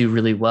 And if they do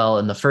really well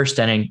in the first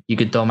inning, you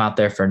could throw them out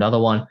there for another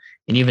one.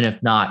 And even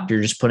if not,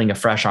 you're just putting a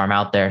fresh arm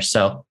out there.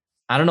 So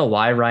I don't know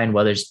why Ryan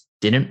Weathers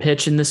didn't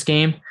pitch in this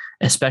game,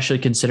 especially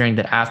considering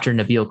that after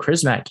Nabil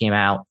Crismatt came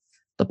out,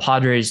 the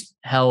Padres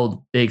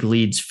held big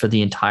leads for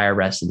the entire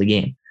rest of the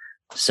game.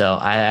 So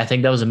I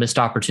think that was a missed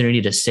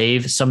opportunity to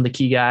save some of the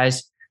key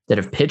guys that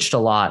have pitched a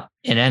lot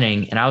in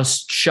inning. And I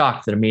was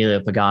shocked that Emilio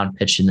Pagan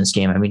pitched in this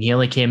game. I mean, he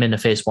only came in to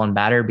face 1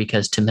 batter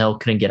because Tim Hill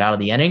couldn't get out of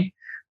the inning.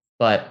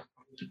 But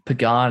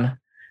Pagan,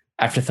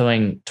 after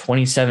throwing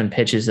 27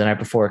 pitches the night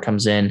before,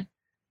 comes in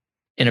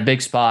a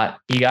big spot.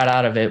 He got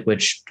out of it,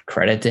 which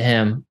credit to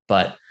him.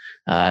 But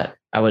I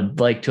would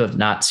like to have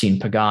not seen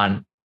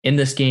Pagan in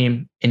this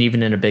game and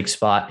even in a big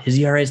spot. His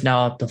ERA is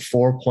now up to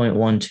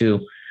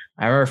 4.12.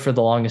 I remember for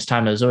the longest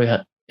time, it was always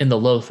in the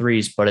low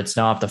 3s, but it's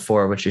now up to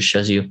 4, which just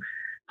shows you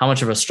how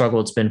much of a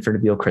struggle it's been for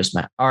Nabil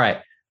Crismatt. All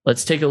right,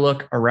 let's take a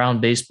look around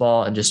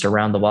baseball and just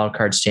around the wild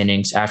card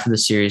standings. After the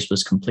series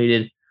was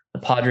completed, the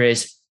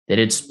Padres, they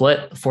did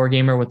split a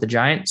 4-gamer with the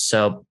Giants.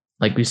 So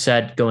like we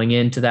said, going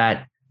into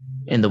that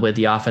and the way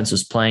the offense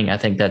was playing, I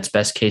think that's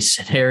best case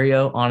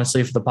scenario,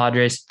 honestly, for the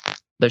Padres.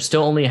 They're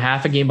still only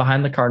half a game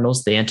behind the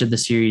Cardinals. They entered the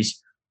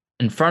series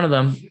in front of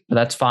them, but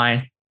that's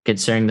fine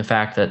considering the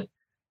fact that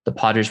the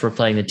Padres were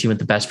playing the team with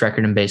the best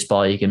record in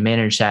baseball. You can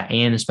manage that,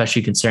 and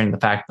especially considering the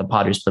fact that the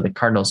Padres play the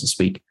Cardinals this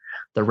week.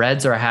 The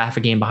Reds are a half a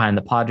game behind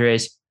the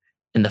Padres,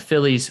 and the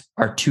Phillies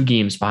are 2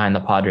 games behind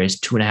the Padres,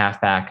 2.5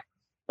 back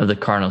of the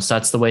Cardinals.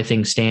 That's the way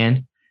things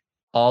stand.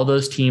 All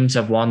those teams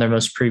have won their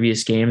most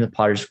previous game. The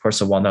Padres, of course,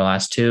 have won their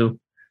last 2.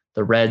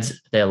 The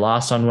Reds, they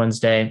lost on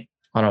Wednesday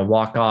on a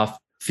walk-off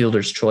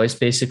fielder's choice,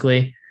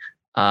 basically.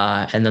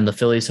 And then the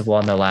Phillies have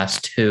won their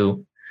last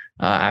 2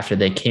 after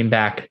they came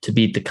back to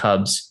beat the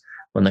Cubs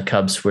when the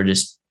Cubs were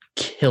just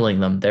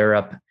killing them. They're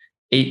up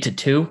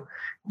 8-2.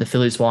 The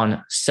Phillies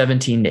won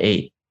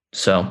 17-8.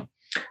 So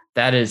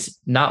that is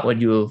not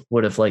what you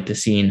would have liked to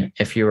seen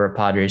if you were a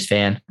Padres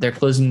fan. They're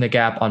closing the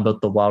gap on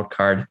both the wild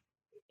card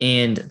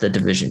and the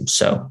division.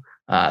 So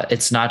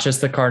it's not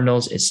just the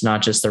Cardinals. It's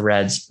not just the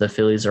Reds. The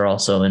Phillies are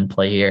also in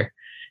play here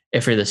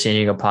if you're the San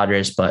Diego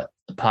Padres. But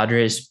the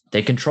Padres,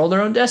 they control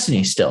their own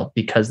destiny still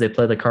because they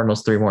play the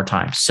Cardinals 3 more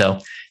times. So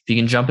if you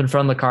can jump in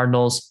front of the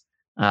Cardinals,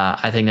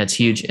 I think that's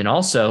huge. And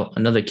also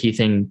another key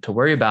thing to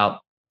worry about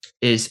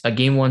is a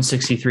game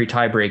 163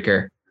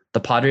 tiebreaker.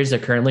 The Padres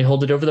that currently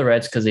hold it over the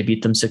Reds because they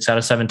beat them 6 out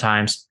of 7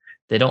 times.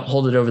 They don't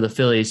hold it over the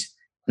Phillies.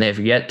 And they have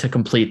yet to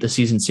complete the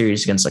season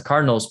series against the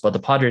Cardinals, but the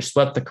Padres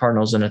swept the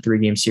Cardinals in a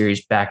 3-game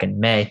series back in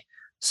May.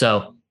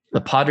 So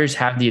the Padres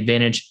have the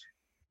advantage.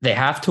 They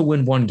have to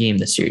win 1 game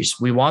this series.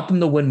 We want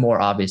them to win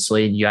more,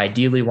 obviously, and you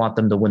ideally want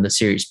them to win the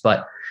series.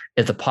 But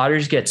if the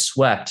Padres get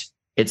swept,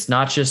 it's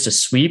not just a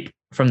sweep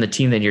from the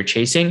team that you're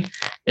chasing.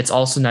 It's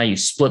also now you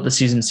split the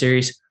season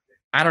series.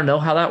 I don't know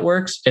how that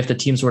works if the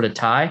teams were to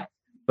tie,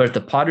 but if the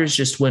Padres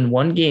just win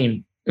 1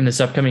 game in this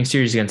upcoming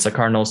series against the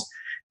Cardinals,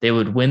 they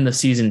would win the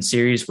season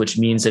series, which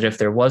means that if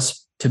there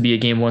was to be a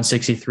game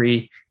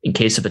 163 in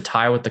case of a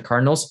tie with the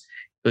Cardinals,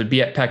 it would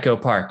be at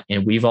Petco Park.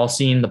 And we've all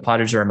seen the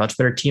Padres are a much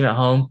better team at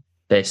home.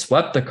 They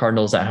swept the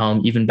Cardinals at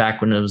home, even back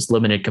when it was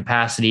limited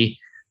capacity.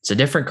 It's a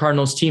different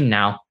Cardinals team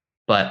now,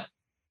 but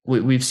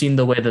we've seen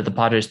the way that the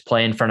Padres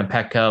play in front of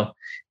Petco,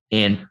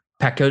 and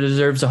Petco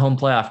deserves a home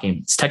playoff game.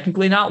 It's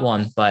technically not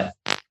one, but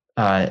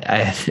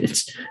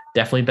it's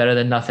definitely better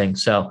than nothing.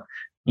 So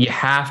you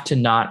have to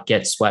not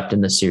get swept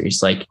in the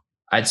series. Like,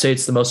 I'd say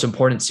it's the most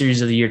important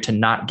series of the year to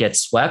not get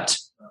swept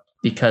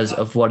because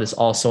of what is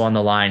also on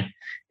the line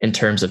in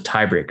terms of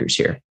tiebreakers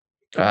here.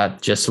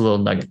 Just a little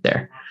nugget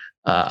there.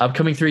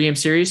 Upcoming 3-game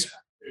series,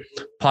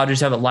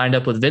 Padres have it lined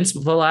up with Vince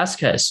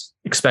Velasquez,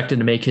 expected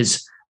to make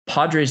his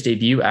Padres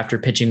debut after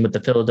pitching with the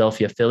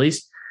Philadelphia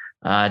Phillies.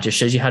 Just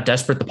shows you how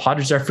desperate the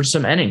Padres are for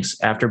some innings.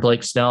 After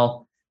Blake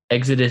Snell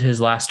exited his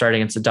last start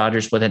against the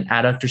Dodgers with an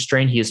adductor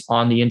strain, he is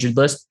on the injured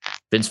list.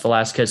 Vince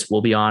Velasquez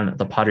will be on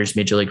the Padres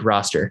Major League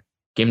roster.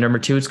 Game number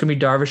 2, it's going to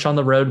be Darvish on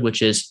the road,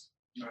 which is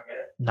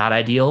not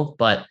ideal,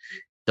 but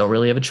don't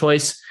really have a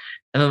choice.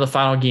 And then the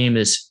final game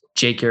is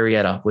Jake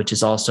Arrieta, which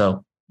is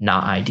also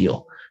not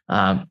ideal.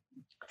 The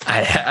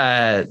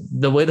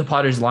way the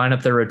Padres line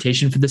up their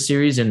rotation for the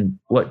series and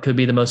what could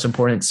be the most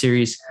important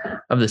series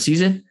of the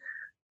season,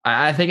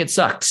 I think it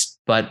sucks,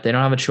 but they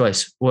don't have a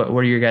choice. What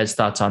are your guys'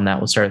 thoughts on that?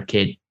 We'll start with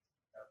Cade.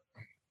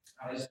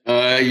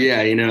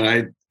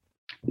 I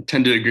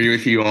tend to agree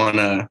with you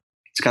on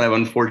it's kind of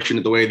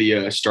unfortunate the way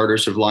the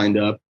starters have lined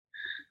up.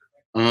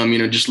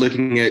 Just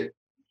looking at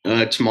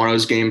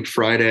tomorrow's game,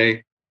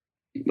 Friday,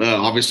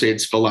 obviously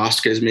it's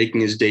Velasquez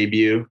making his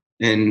debut.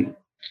 And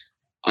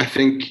I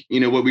think,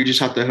 what we just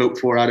have to hope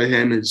for out of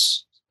him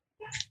is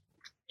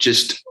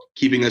just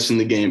keeping us in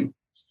the game.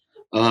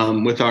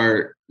 With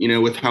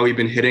how we've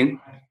been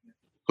hitting,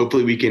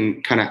 hopefully we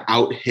can kind of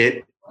out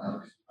hit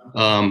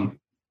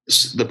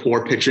the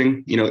poor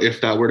pitching,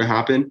 if that were to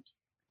happen.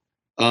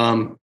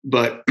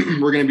 But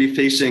we're going to be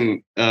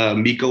facing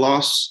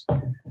Mikolas,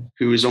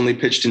 who has only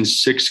pitched in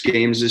 6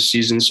 games this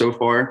season so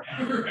far.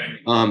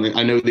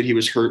 I know that he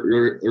was hurt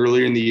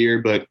earlier in the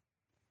year, but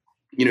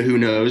who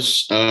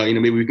knows?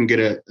 Maybe we can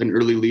get an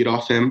early lead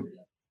off him.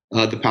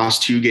 The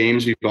past 2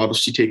 games, we've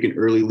obviously taken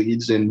early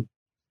leads, and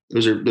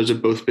those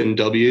have both been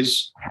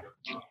W's.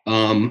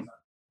 Going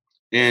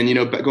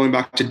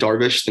back to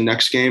Darvish, the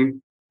next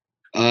game,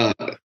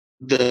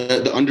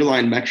 the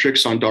underlying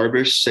metrics on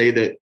Darvish say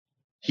that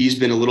he's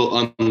been a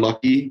little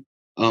unlucky.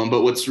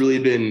 But what's really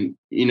been,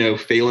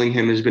 failing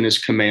him has been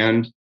his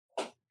command.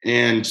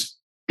 And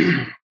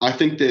I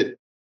think that,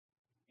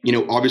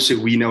 obviously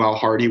we know how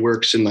hard he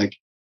works, and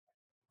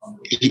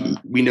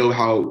we know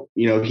how,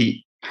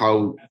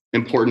 how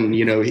important,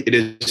 it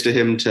is to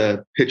him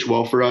to pitch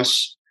well for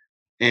us.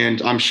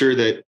 And I'm sure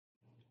that,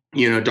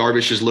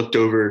 Darvish has looked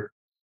over,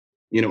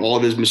 all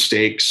of his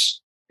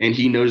mistakes, and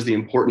he knows the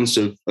importance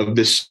of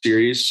this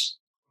series.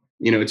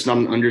 It's not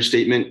an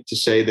understatement to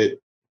say that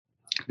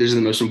this is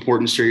the most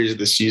important series of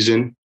the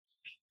season.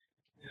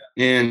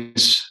 And,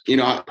 in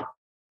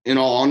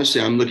all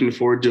honesty, I'm looking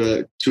forward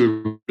to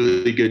a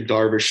really good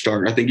Darvish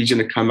start. I think he's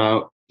going to come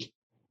out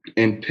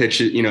and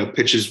pitch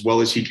as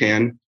well as he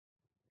can.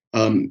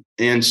 Other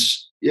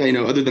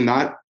than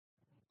that,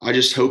 I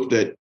just hope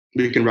that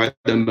we can ride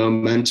the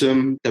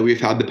momentum that we've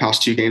had the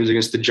past 2 games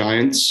against the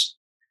Giants,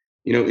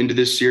 into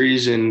this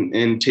series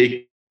and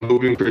take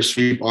hoping for a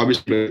sweep.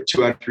 Obviously, but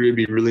 2 out of 3 would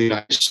be really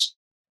nice.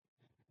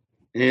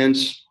 And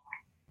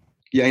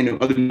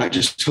other than that,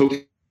 just hope,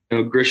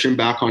 Grisham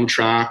back on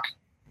track.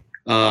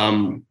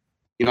 I'd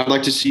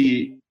like to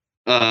see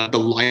the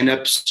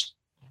lineups,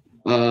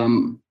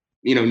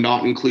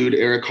 not include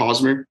Eric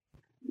Hosmer.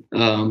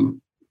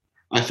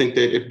 I think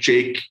that if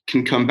Jake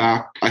can come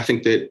back, I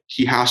think that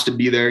he has to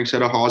be there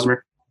instead of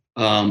Hosmer.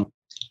 That's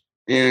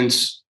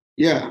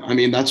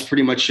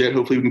pretty much it.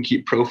 Hopefully we can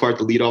keep Profar at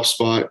the leadoff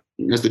spot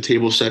as the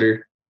table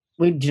setter.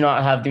 We do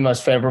not have the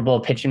most favorable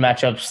pitching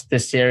matchups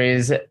this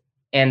series.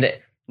 And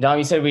Dom,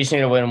 you said we just need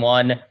to win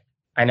 1.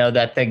 I know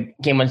that the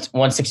game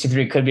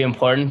 163 could be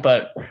important,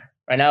 but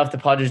right now, if the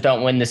Padres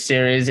don't win this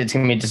series, it's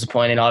going to be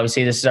disappointing.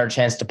 Obviously, this is our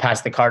chance to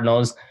pass the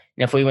Cardinals.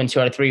 And if we win 2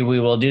 out of 3, we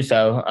will do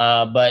so.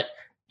 But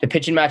the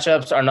pitching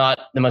matchups are not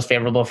the most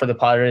favorable for the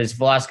Padres.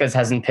 Velasquez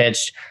hasn't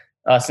pitched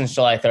since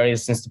July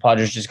 30th, since the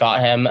Padres just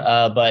got him.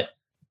 But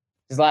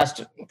his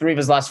last 3 of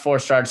his last 4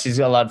 starts, he's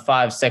allowed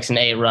 5, 6, and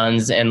 8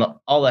 runs and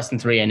all less than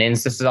 3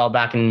 innings. This is all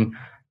back in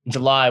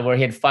July, where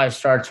he had 5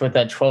 starts with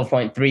a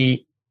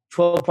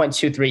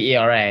 12.23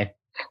 ERA.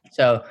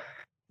 So,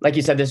 like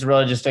you said, this is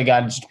really just a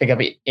guy to pick up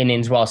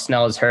innings while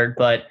Snell is hurt,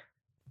 but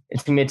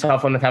it's going to be a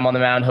tough one with him on the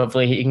mound.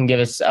 Hopefully he can give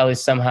us at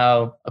least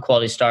somehow a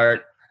quality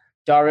start.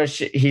 Darvish,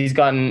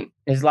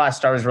 his last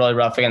start was really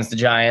rough against the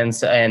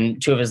Giants,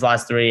 and 2 of his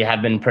last 3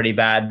 have been pretty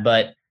bad,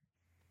 but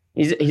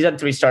he's had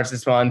 3 starts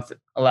this month,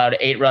 allowed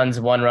 8 runs,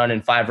 1 run,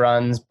 and 5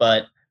 runs,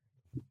 but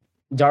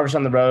Darvish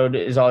on the road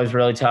is always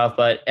really tough.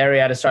 But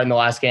Arrieta starting the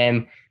last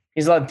game,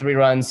 he's allowed 3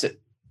 runs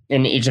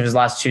in each of his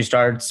last 2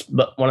 starts,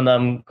 but one of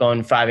them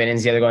going 5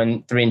 innings, the other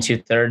going 3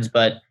 2/3.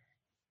 But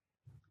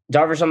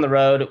Darvish on the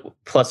road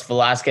plus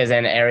Velasquez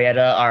and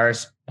Arrieta are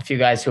a few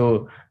guys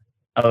who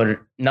I would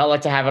not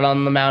like to have it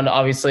on the mound.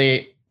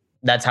 Obviously,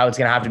 that's how it's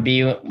going to have to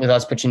be with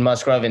us pitching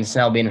Musgrove and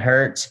Snell being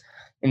hurt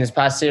in this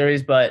past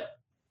series. But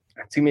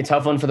It's going to be a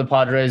tough one for the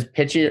Padres.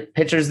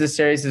 Pitchers this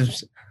series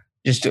is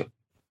just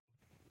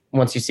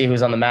once you see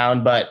who's on the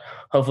mound, but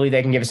hopefully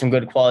they can give some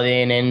good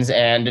quality innings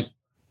and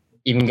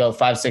even go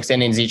 5-6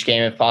 innings each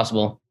game if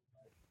possible.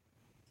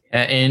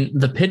 And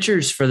the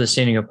pitchers for the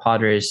San Diego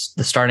Padres,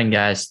 the starting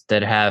guys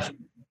that have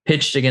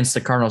pitched against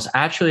the Cardinals,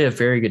 actually have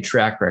very good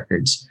track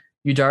records.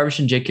 Yu Darvish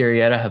and Jake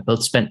Arrieta have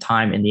both spent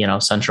time in the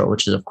NL Central,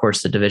 which is, of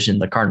course, the division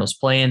the Cardinals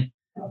play in.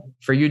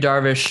 For Yu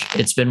Darvish,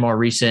 it's been more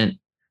recent.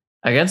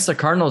 Against the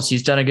Cardinals,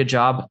 he's done a good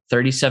job.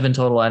 37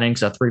 total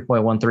innings, a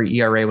 3.13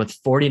 ERA with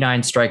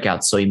 49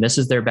 strikeouts. So he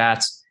misses their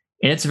bats.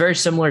 And it's a very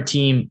similar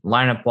team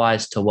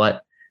lineup-wise to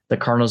what the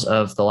Cardinals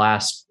of the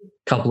last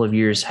couple of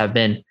years have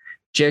been.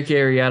 Jake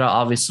Arrieta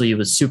obviously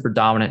was super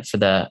dominant for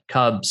the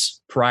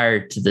Cubs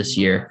prior to this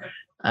year.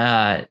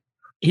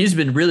 He's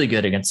been really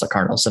good against the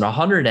Cardinals in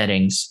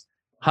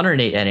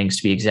 108 innings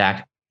to be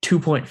exact,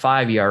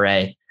 2.5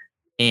 ERA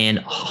and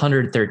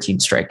 113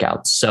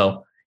 strikeouts.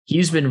 So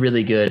he's been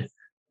really good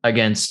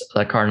against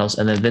the Cardinals.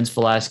 And then Vince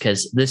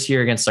Velasquez this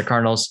year against the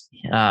Cardinals,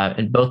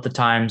 and both the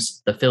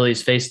times the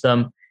Phillies faced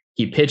them,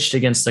 he pitched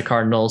against the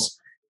Cardinals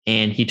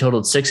and he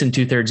totaled 6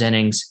 2/3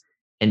 innings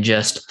and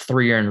just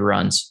 3 earned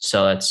runs.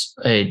 So that's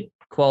a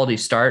quality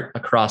start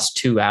across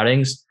 2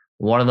 outings.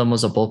 One of them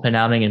was a bullpen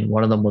outing and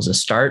one of them was a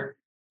start.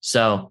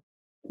 So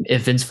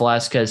if Vince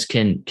Velasquez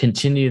can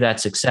continue that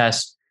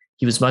success,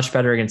 he was much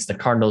better against the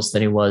Cardinals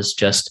than he was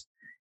just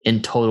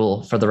in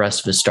total for the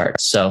rest of his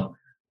starts. So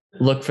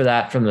look for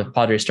that from the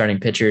Padres starting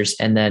pitchers.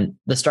 And then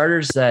the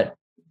starters that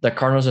the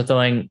Cardinals are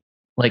throwing,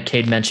 like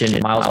Cade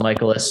mentioned, Miles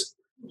Mikolas,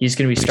 he's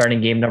going to be starting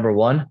game number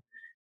 1.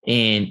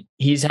 And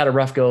he's had a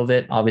rough go of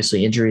it.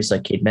 Obviously injuries,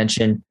 like Cade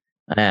mentioned,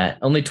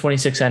 only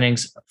 26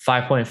 innings,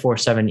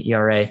 5.47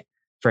 ERA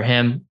for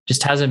him.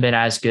 Just hasn't been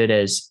as good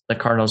as the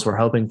Cardinals were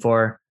hoping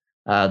for.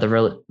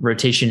 The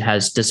rotation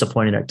has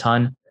disappointed a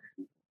ton.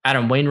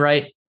 Adam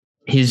Wainwright,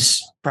 he's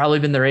probably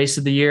been the ace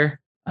of the year,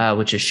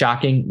 which is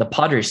shocking. The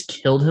Padres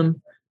killed him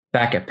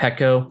back at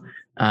Petco.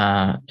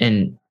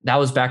 And that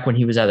was back when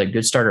he was either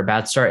good start or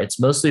bad start. It's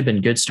mostly been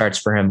good starts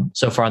for him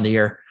so far in the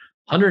year.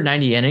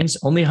 190 innings,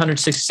 only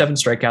 167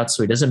 strikeouts,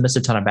 so he doesn't miss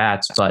a ton of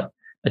bats, but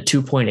a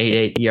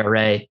 2.88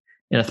 ERA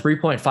and a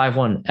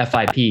 3.51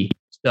 FIP.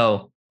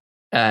 So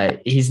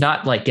he's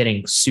not like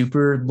getting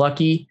super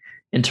lucky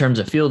in terms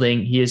of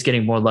fielding. He is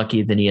getting more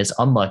lucky than he is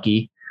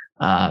unlucky.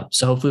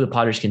 So hopefully the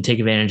Padres can take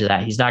advantage of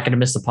that. He's not going to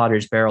miss the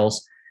Padres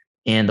barrels,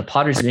 and the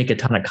Padres make a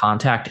ton of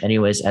contact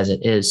anyways as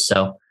it is.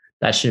 So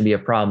that shouldn't be a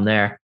problem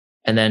there.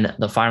 And then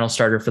the final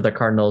starter for the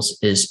Cardinals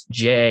is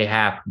J.A.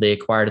 Happ. They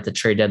acquired at the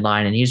trade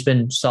deadline, and he's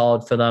been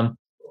solid for them.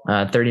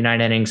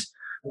 39 innings,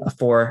 a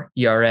 4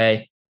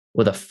 ERA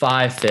with a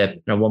 5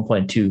 FIP and a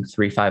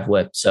 1.235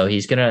 WHIP. So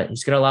he's gonna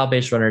allow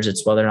base runners.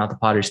 It's whether or not the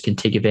Padres can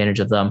take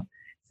advantage of them.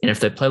 And if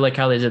they play like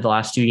how they did the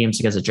last 2 games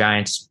against the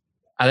Giants,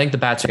 I think the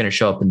bats are going to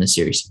show up in this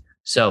series.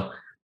 So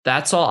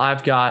that's all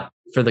I've got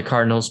for the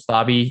Cardinals.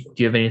 Bobby,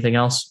 do you have anything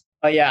else?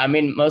 Yeah, I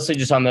mean, mostly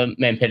just on the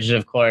main pitchers,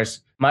 of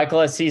course.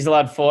 Mikolas, he's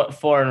allowed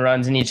four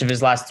runs in each of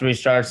his last 3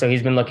 starts, so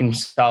he's been looking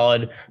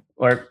solid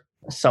or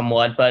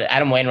somewhat. But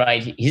Adam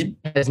Wainwright, he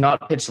has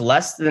not pitched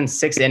less than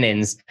 6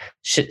 innings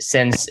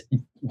since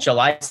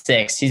July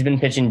 6th. He's been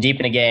pitching deep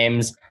into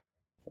games,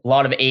 a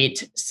lot of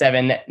 8,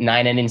 7,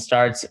 9 inning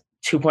starts,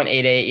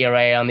 2.88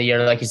 ERA on the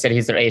year. Like you said,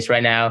 he's their ace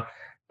right now.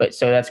 But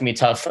so that's going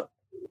to be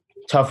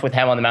tough with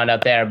him on the mound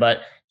out there.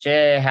 But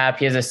J.A. Happ,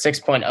 he has a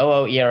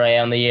 6.00 ERA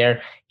on the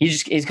year.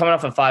 He's coming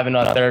off a 5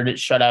 1/3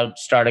 shutout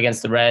start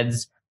against the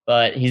Reds,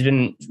 but he's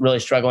been really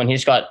struggling. He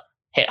just got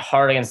hit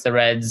hard against the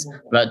Reds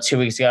about 2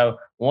 weeks ago.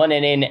 1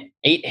 inning,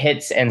 8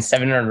 hits, and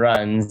 7 earned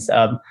runs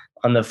on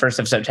the 1st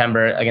of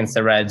September against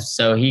the Reds.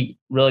 So he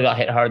really got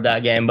hit hard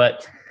that game.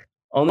 But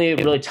only a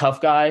really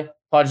tough guy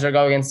Padres are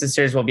going against this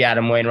series will be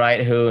Adam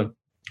Wainwright, who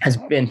has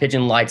been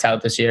pitching lights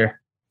out this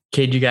year.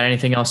 Cade, you got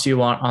anything else you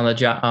want on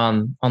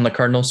the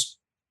Cardinals?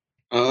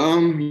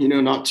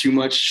 Not too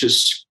much.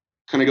 Just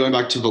kind of going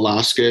back to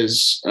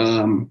Velasquez,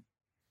 the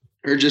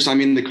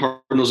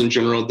Cardinals in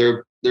general,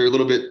 they're a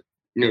little bit,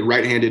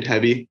 right-handed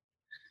heavy,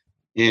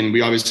 and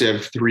we obviously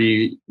have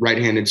 3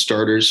 right-handed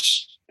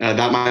starters.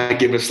 That might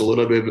give us a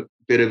little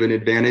bit of an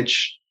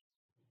advantage.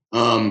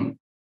 I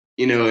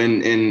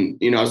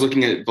was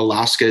looking at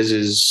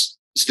Velasquez's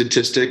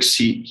statistics.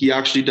 He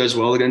actually does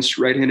well against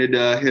right-handed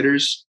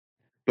hitters,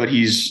 but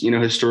he's,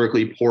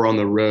 historically poor on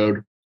the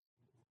road.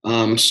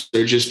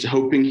 So just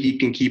hoping he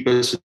can keep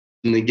us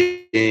in the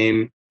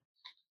game,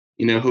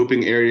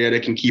 hoping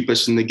Arrieta can keep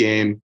us in the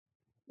game.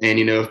 And,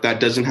 if that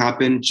doesn't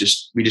happen,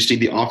 we just need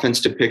the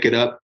offense to pick it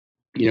up.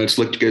 It's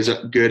looked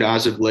good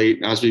as of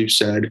late, as we've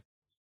said.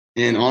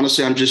 And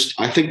honestly,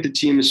 I think the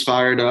team is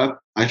fired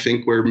up. I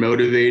think we're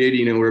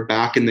motivated. We're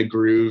back in the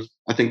groove.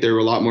 I think there were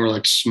a lot more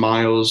like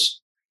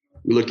smiles.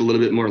 We looked a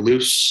little bit more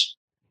loose.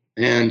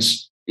 And,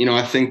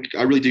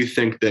 I really do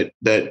think that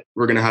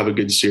we're going to have a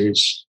good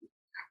series.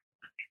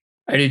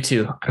 I do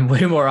too. I'm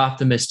way more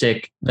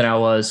optimistic than I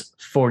was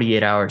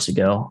 48 hours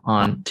ago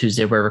on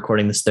Tuesday. We're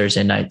recording this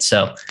Thursday night.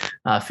 So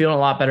feeling a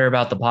lot better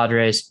about the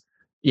Padres.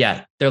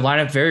 yeah, their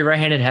lineup very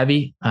right-handed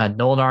heavy.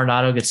 Nolan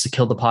Arenado gets to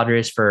kill the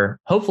Padres for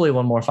hopefully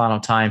one more final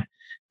time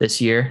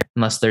this year,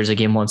 unless there's a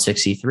game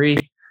 163.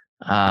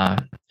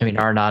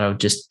 Arenado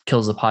just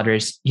kills the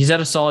Padres. He's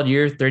had a solid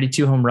year,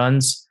 32 home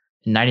runs,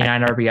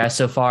 99 RBI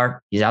so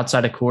far. He's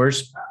outside of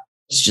Coors.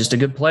 He's just a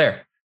good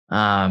player.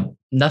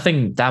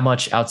 Nothing that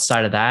much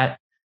outside of that.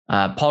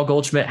 Paul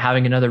Goldschmidt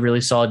having another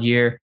really solid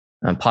year.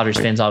 Padres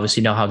fans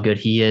obviously know how good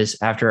he is.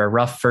 After a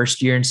rough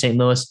first year in St.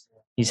 Louis,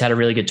 he's had a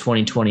really good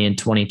 2020 and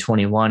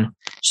 2021.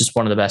 Just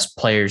one of the best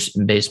players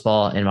in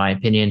baseball, in my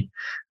opinion.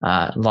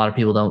 A lot of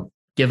people don't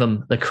give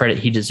him the credit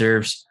he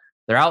deserves.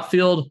 Their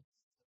outfield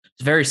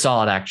is very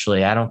solid,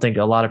 actually. I don't think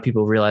a lot of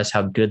people realize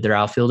how good their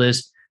outfield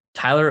is.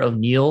 Tyler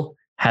O'Neill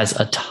has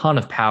a ton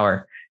of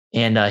power,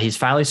 and he's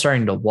finally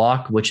starting to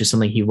walk, which is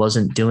something he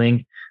wasn't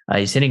doing.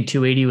 He's hitting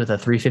 280 with a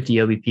 350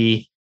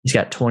 OBP. He's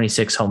got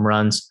 26 home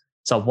runs.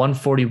 It's a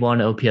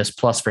 141 OPS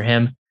plus for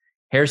him.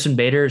 Harrison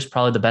Bader is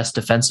probably the best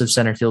defensive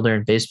center fielder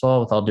in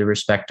baseball, with all due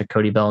respect to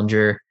Cody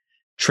Bellinger,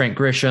 Trent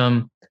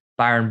Grisham,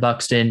 Byron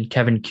Buxton,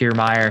 Kevin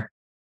Kiermaier,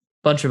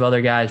 bunch of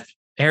other guys.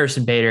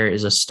 Harrison Bader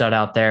is a stud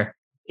out there.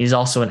 He's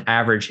also an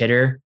average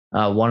hitter,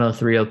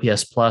 103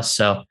 OPS plus.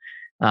 So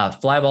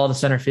fly ball to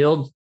center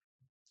field,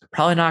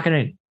 probably not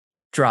going to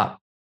drop.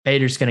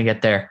 Bader's going to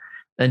get there.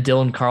 Then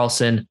Dylan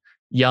Carlson,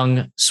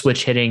 young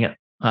switch hitting,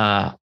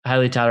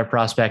 highly touted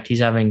prospect. He's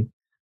having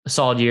a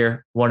solid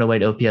year,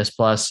 108 OPS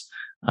plus,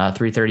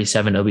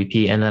 337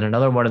 OBP. And then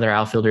another one of their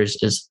outfielders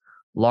is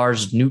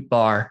Lars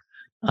Nootbaar.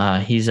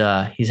 He's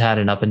had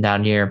an up and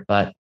down year,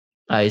 but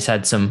he's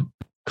had some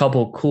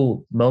couple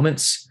cool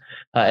moments.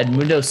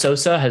 Edmundo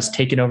Sosa has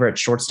taken over at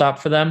shortstop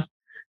for them,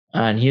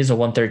 and he is a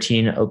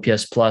 113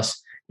 OPS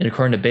plus. And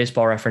according to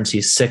Baseball Reference,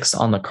 he's 6th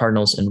on the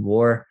Cardinals in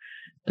WAR.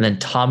 And then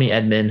Tommy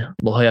Edman,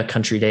 La Jolla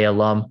Country Day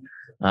alum.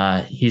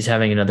 He's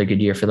having another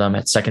good year for them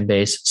at second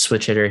base,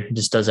 switch hitter. He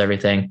just does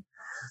everything.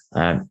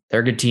 They're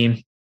a good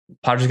team.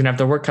 Padres are going to have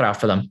their work cut out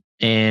for them.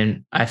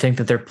 And I think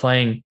that they're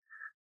playing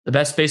the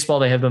best baseball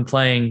they have been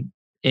playing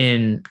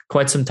in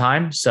quite some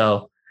time.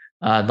 So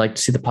I'd like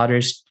to see the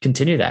Padres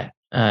continue that.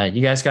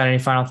 You guys got any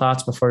final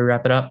thoughts before we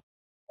wrap it up?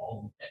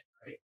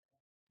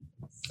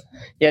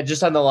 Yeah,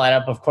 just on the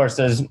lineup, of course,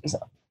 there's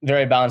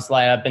very balanced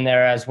lineup in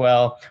there as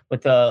well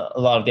with a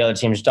lot of the other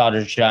teams,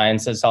 Dodgers,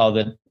 Giants. That's all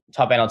the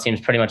top NL teams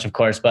pretty much, of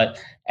course. But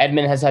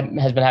Edman has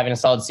been having a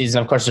solid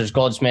season. Of course, there's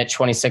Goldschmidt,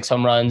 26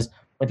 home runs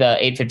with a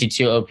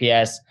 852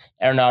 OPS.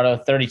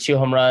 Arenado, 32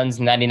 home runs,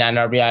 99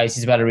 RBIs.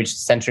 He's about to reach the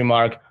century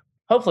mark.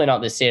 Hopefully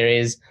not this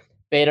series.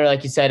 Bader,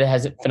 like you said,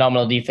 has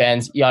phenomenal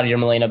defense. Yadier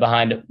Molina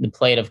behind the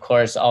plate, of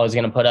course, always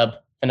going to put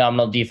up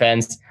phenomenal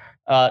defense.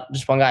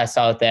 Just one guy I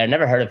saw out there.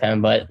 Never heard of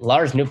him, but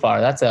Lars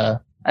Nootbaar, that's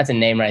a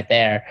name right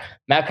there.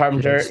 Matt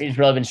Carpenter, he's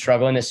really been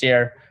struggling this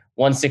year.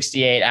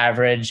 168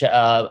 average.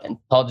 And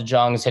Paul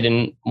DeJong's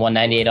hitting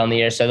 198 on the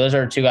year. So those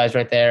are two guys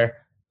right there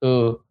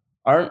who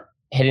aren't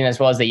hitting as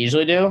well as they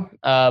usually do.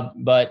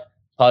 But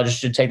Padres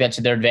should take that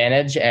to their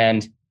advantage.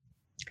 And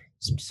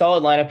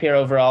solid lineup here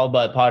overall,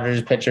 but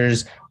Padres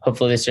pitchers,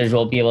 hopefully this series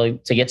will be able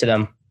to get to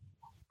them.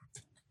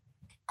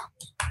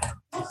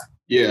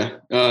 Yeah,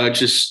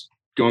 just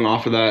going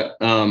off of that,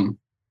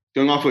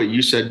 going off what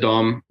you said,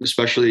 Dom,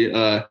 especially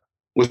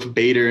with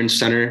Bader in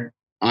center,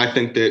 I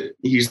think that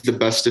he's the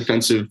best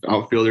defensive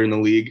outfielder in the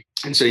league.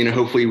 And so,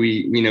 hopefully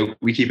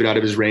we keep it out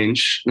of his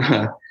range.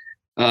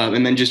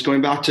 And then just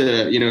going back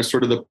to,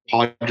 sort of the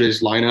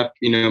Padres lineup,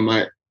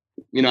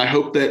 I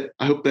hope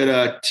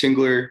that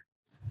Tingler,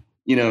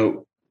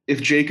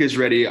 if Jake is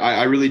ready,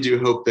 I really do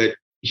hope that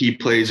he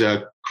plays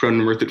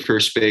Cronenworth at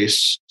first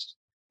base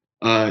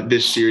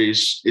this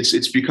series.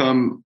 It's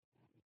become,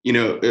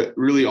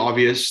 really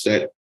obvious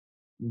that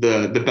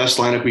the best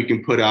lineup we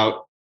can put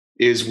out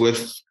is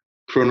with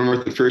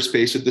Cronenworth at first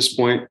base at this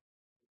point.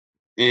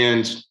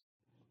 And,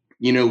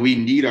 we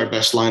need our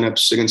best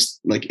lineups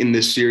against in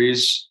this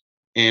series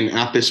and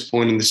at this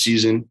point in the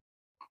season.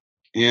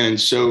 And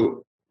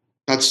so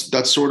that's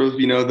sort of,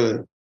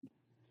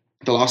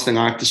 the last thing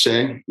I have to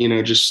say.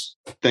 Just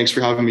thanks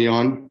for having me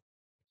on.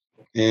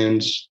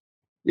 And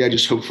yeah,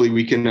 just hopefully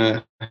we can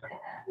have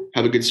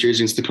a good series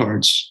against the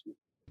Cards.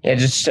 Yeah,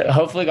 just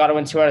hopefully got to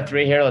win 2 out of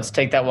 3 here. Let's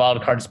take that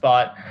wild card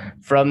spot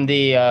from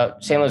the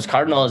St. Louis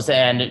Cardinals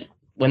and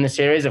win the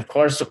series. Of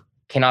course,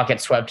 cannot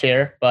get swept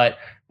here, but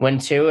win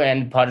 2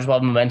 and Padres will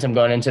have momentum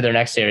going into their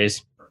next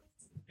series.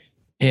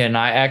 Yeah, and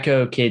I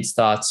echo Cade's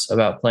thoughts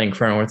about playing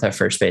Cronenworth at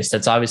first base.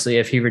 That's obviously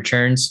if he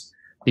returns,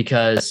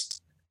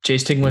 because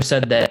Chase Tingler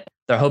said that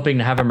they're hoping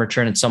to have him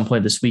return at some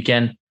point this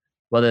weekend,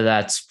 whether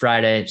that's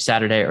Friday,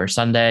 Saturday, or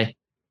Sunday.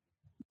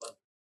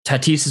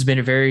 Tatis has made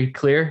it very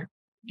clear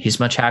he's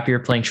much happier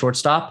playing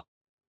shortstop.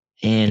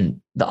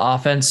 And the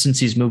offense, since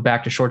he's moved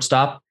back to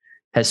shortstop,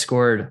 has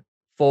scored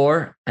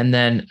 4 and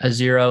then a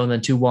 0 and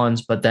then 2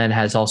 1s, but then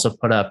has also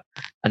put up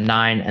a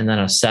 9 and then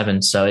a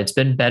 7. So it's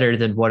been better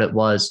than what it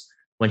was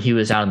when he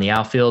was out in the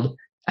outfield.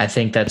 I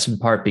think that's in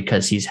part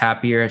because he's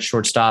happier at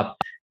shortstop.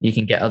 You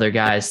can get other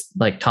guys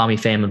like Tommy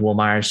Pham and Will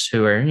Myers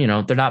who are,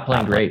 they're not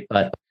playing great,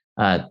 but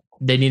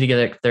they need to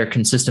get their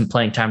consistent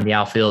playing time in the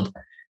outfield.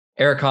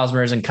 Eric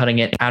Hosmer isn't cutting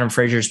it. Adam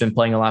Frazier's been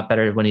playing a lot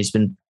better when he's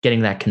been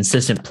getting that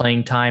consistent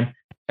playing time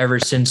ever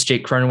since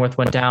Jake Cronenworth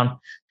went down.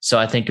 So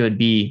I think it would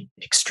be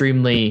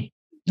extremely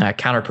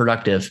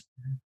counterproductive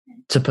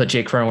to put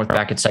Jake Cronenworth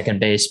back at second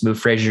base, move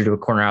Frazier to a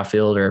corner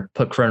outfield, or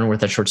put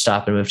Cronenworth at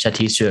shortstop and move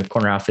Tatis to a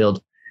corner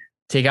outfield.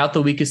 Take out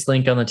the weakest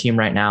link on the team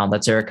right now.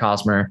 That's Eric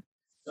Hosmer.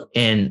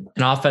 In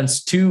an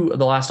offense, 2 of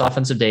the last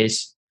offensive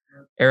days,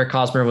 Eric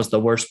Hosmer was the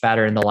worst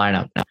batter in the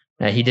lineup.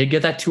 Now, he did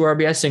get that 2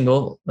 RBI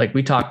single, like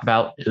we talked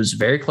about. It was a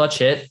very clutch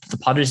hit the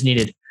Padres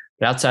needed.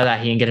 But outside of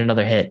that, he didn't get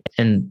another hit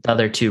in the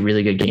other 2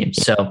 really good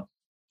games. So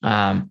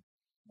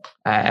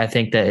I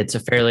think that it's a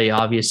fairly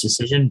obvious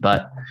decision,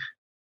 but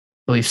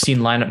we've seen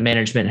lineup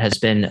management has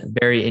been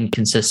very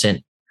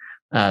inconsistent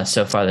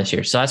so far this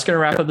year. So that's going to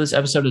wrap up this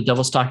episode of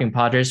Devils Talking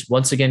Padres.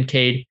 Once again,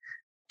 Cade,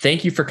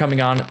 thank you for coming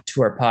on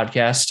to our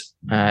podcast.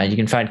 You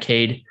can find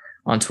Cade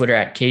on Twitter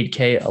at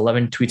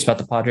CadeK11, tweets about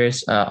the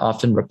Padres,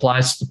 often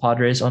replies to the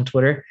Padres on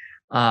Twitter.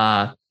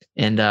 And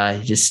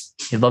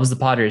he loves the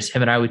Padres.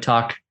 Him and I would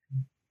talk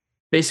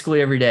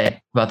basically every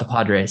day about the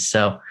Padres.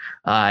 So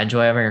I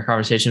enjoy having our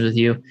conversations with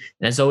you.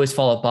 And as always,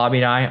 follow Bobby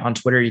and I on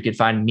Twitter. You can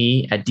find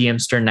me at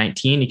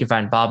DMStern19. You can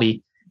find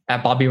Bobby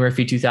at Bobby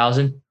Murphy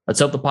 2000. Let's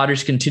hope the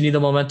Padres continue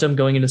the momentum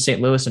going into St.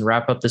 Louis and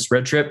wrap up this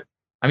road trip.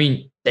 I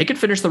mean, they could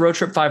finish the road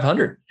trip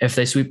 500 if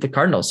they sweep the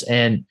Cardinals.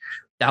 And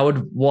that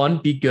would, one,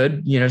 be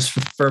good, just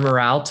for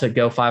morale to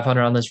go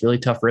 500 on this really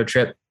tough road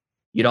trip.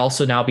 You'd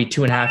also now be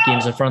 2.5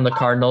 games in front of the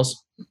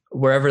Cardinals,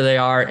 wherever they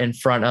are in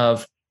front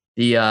of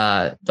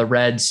the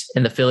Reds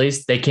and the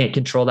Phillies. They can't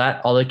control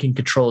that. All they can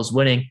control is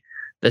winning.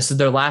 This is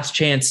their last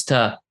chance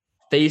to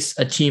face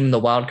a team in the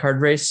wild card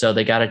race, so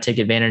they got to take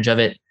advantage of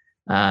it.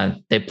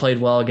 They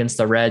played well against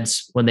the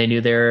Reds when they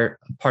knew they're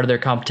part of their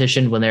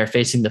competition. When they were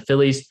facing the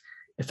Phillies,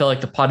 it felt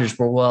like the Padres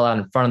were well out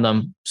in front of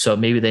them, so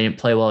maybe they didn't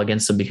play well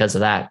against them because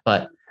of that.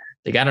 But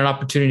they got an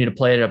opportunity to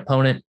play an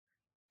opponent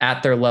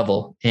at their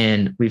level,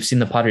 and we've seen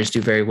the Padres do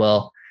very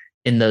well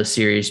in those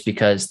series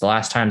because the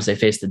last times they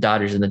faced the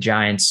Dodgers and the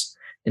Giants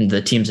and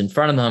the teams in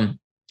front of them,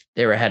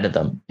 they were ahead of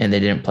them and they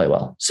didn't play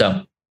well.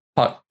 So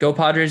go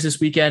Padres this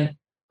weekend.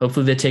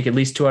 Hopefully they take at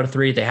least 2 out of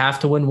 3. They have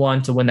to win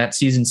 1 to win that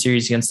season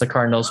series against the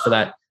Cardinals for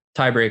that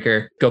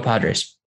tiebreaker. Go Padres.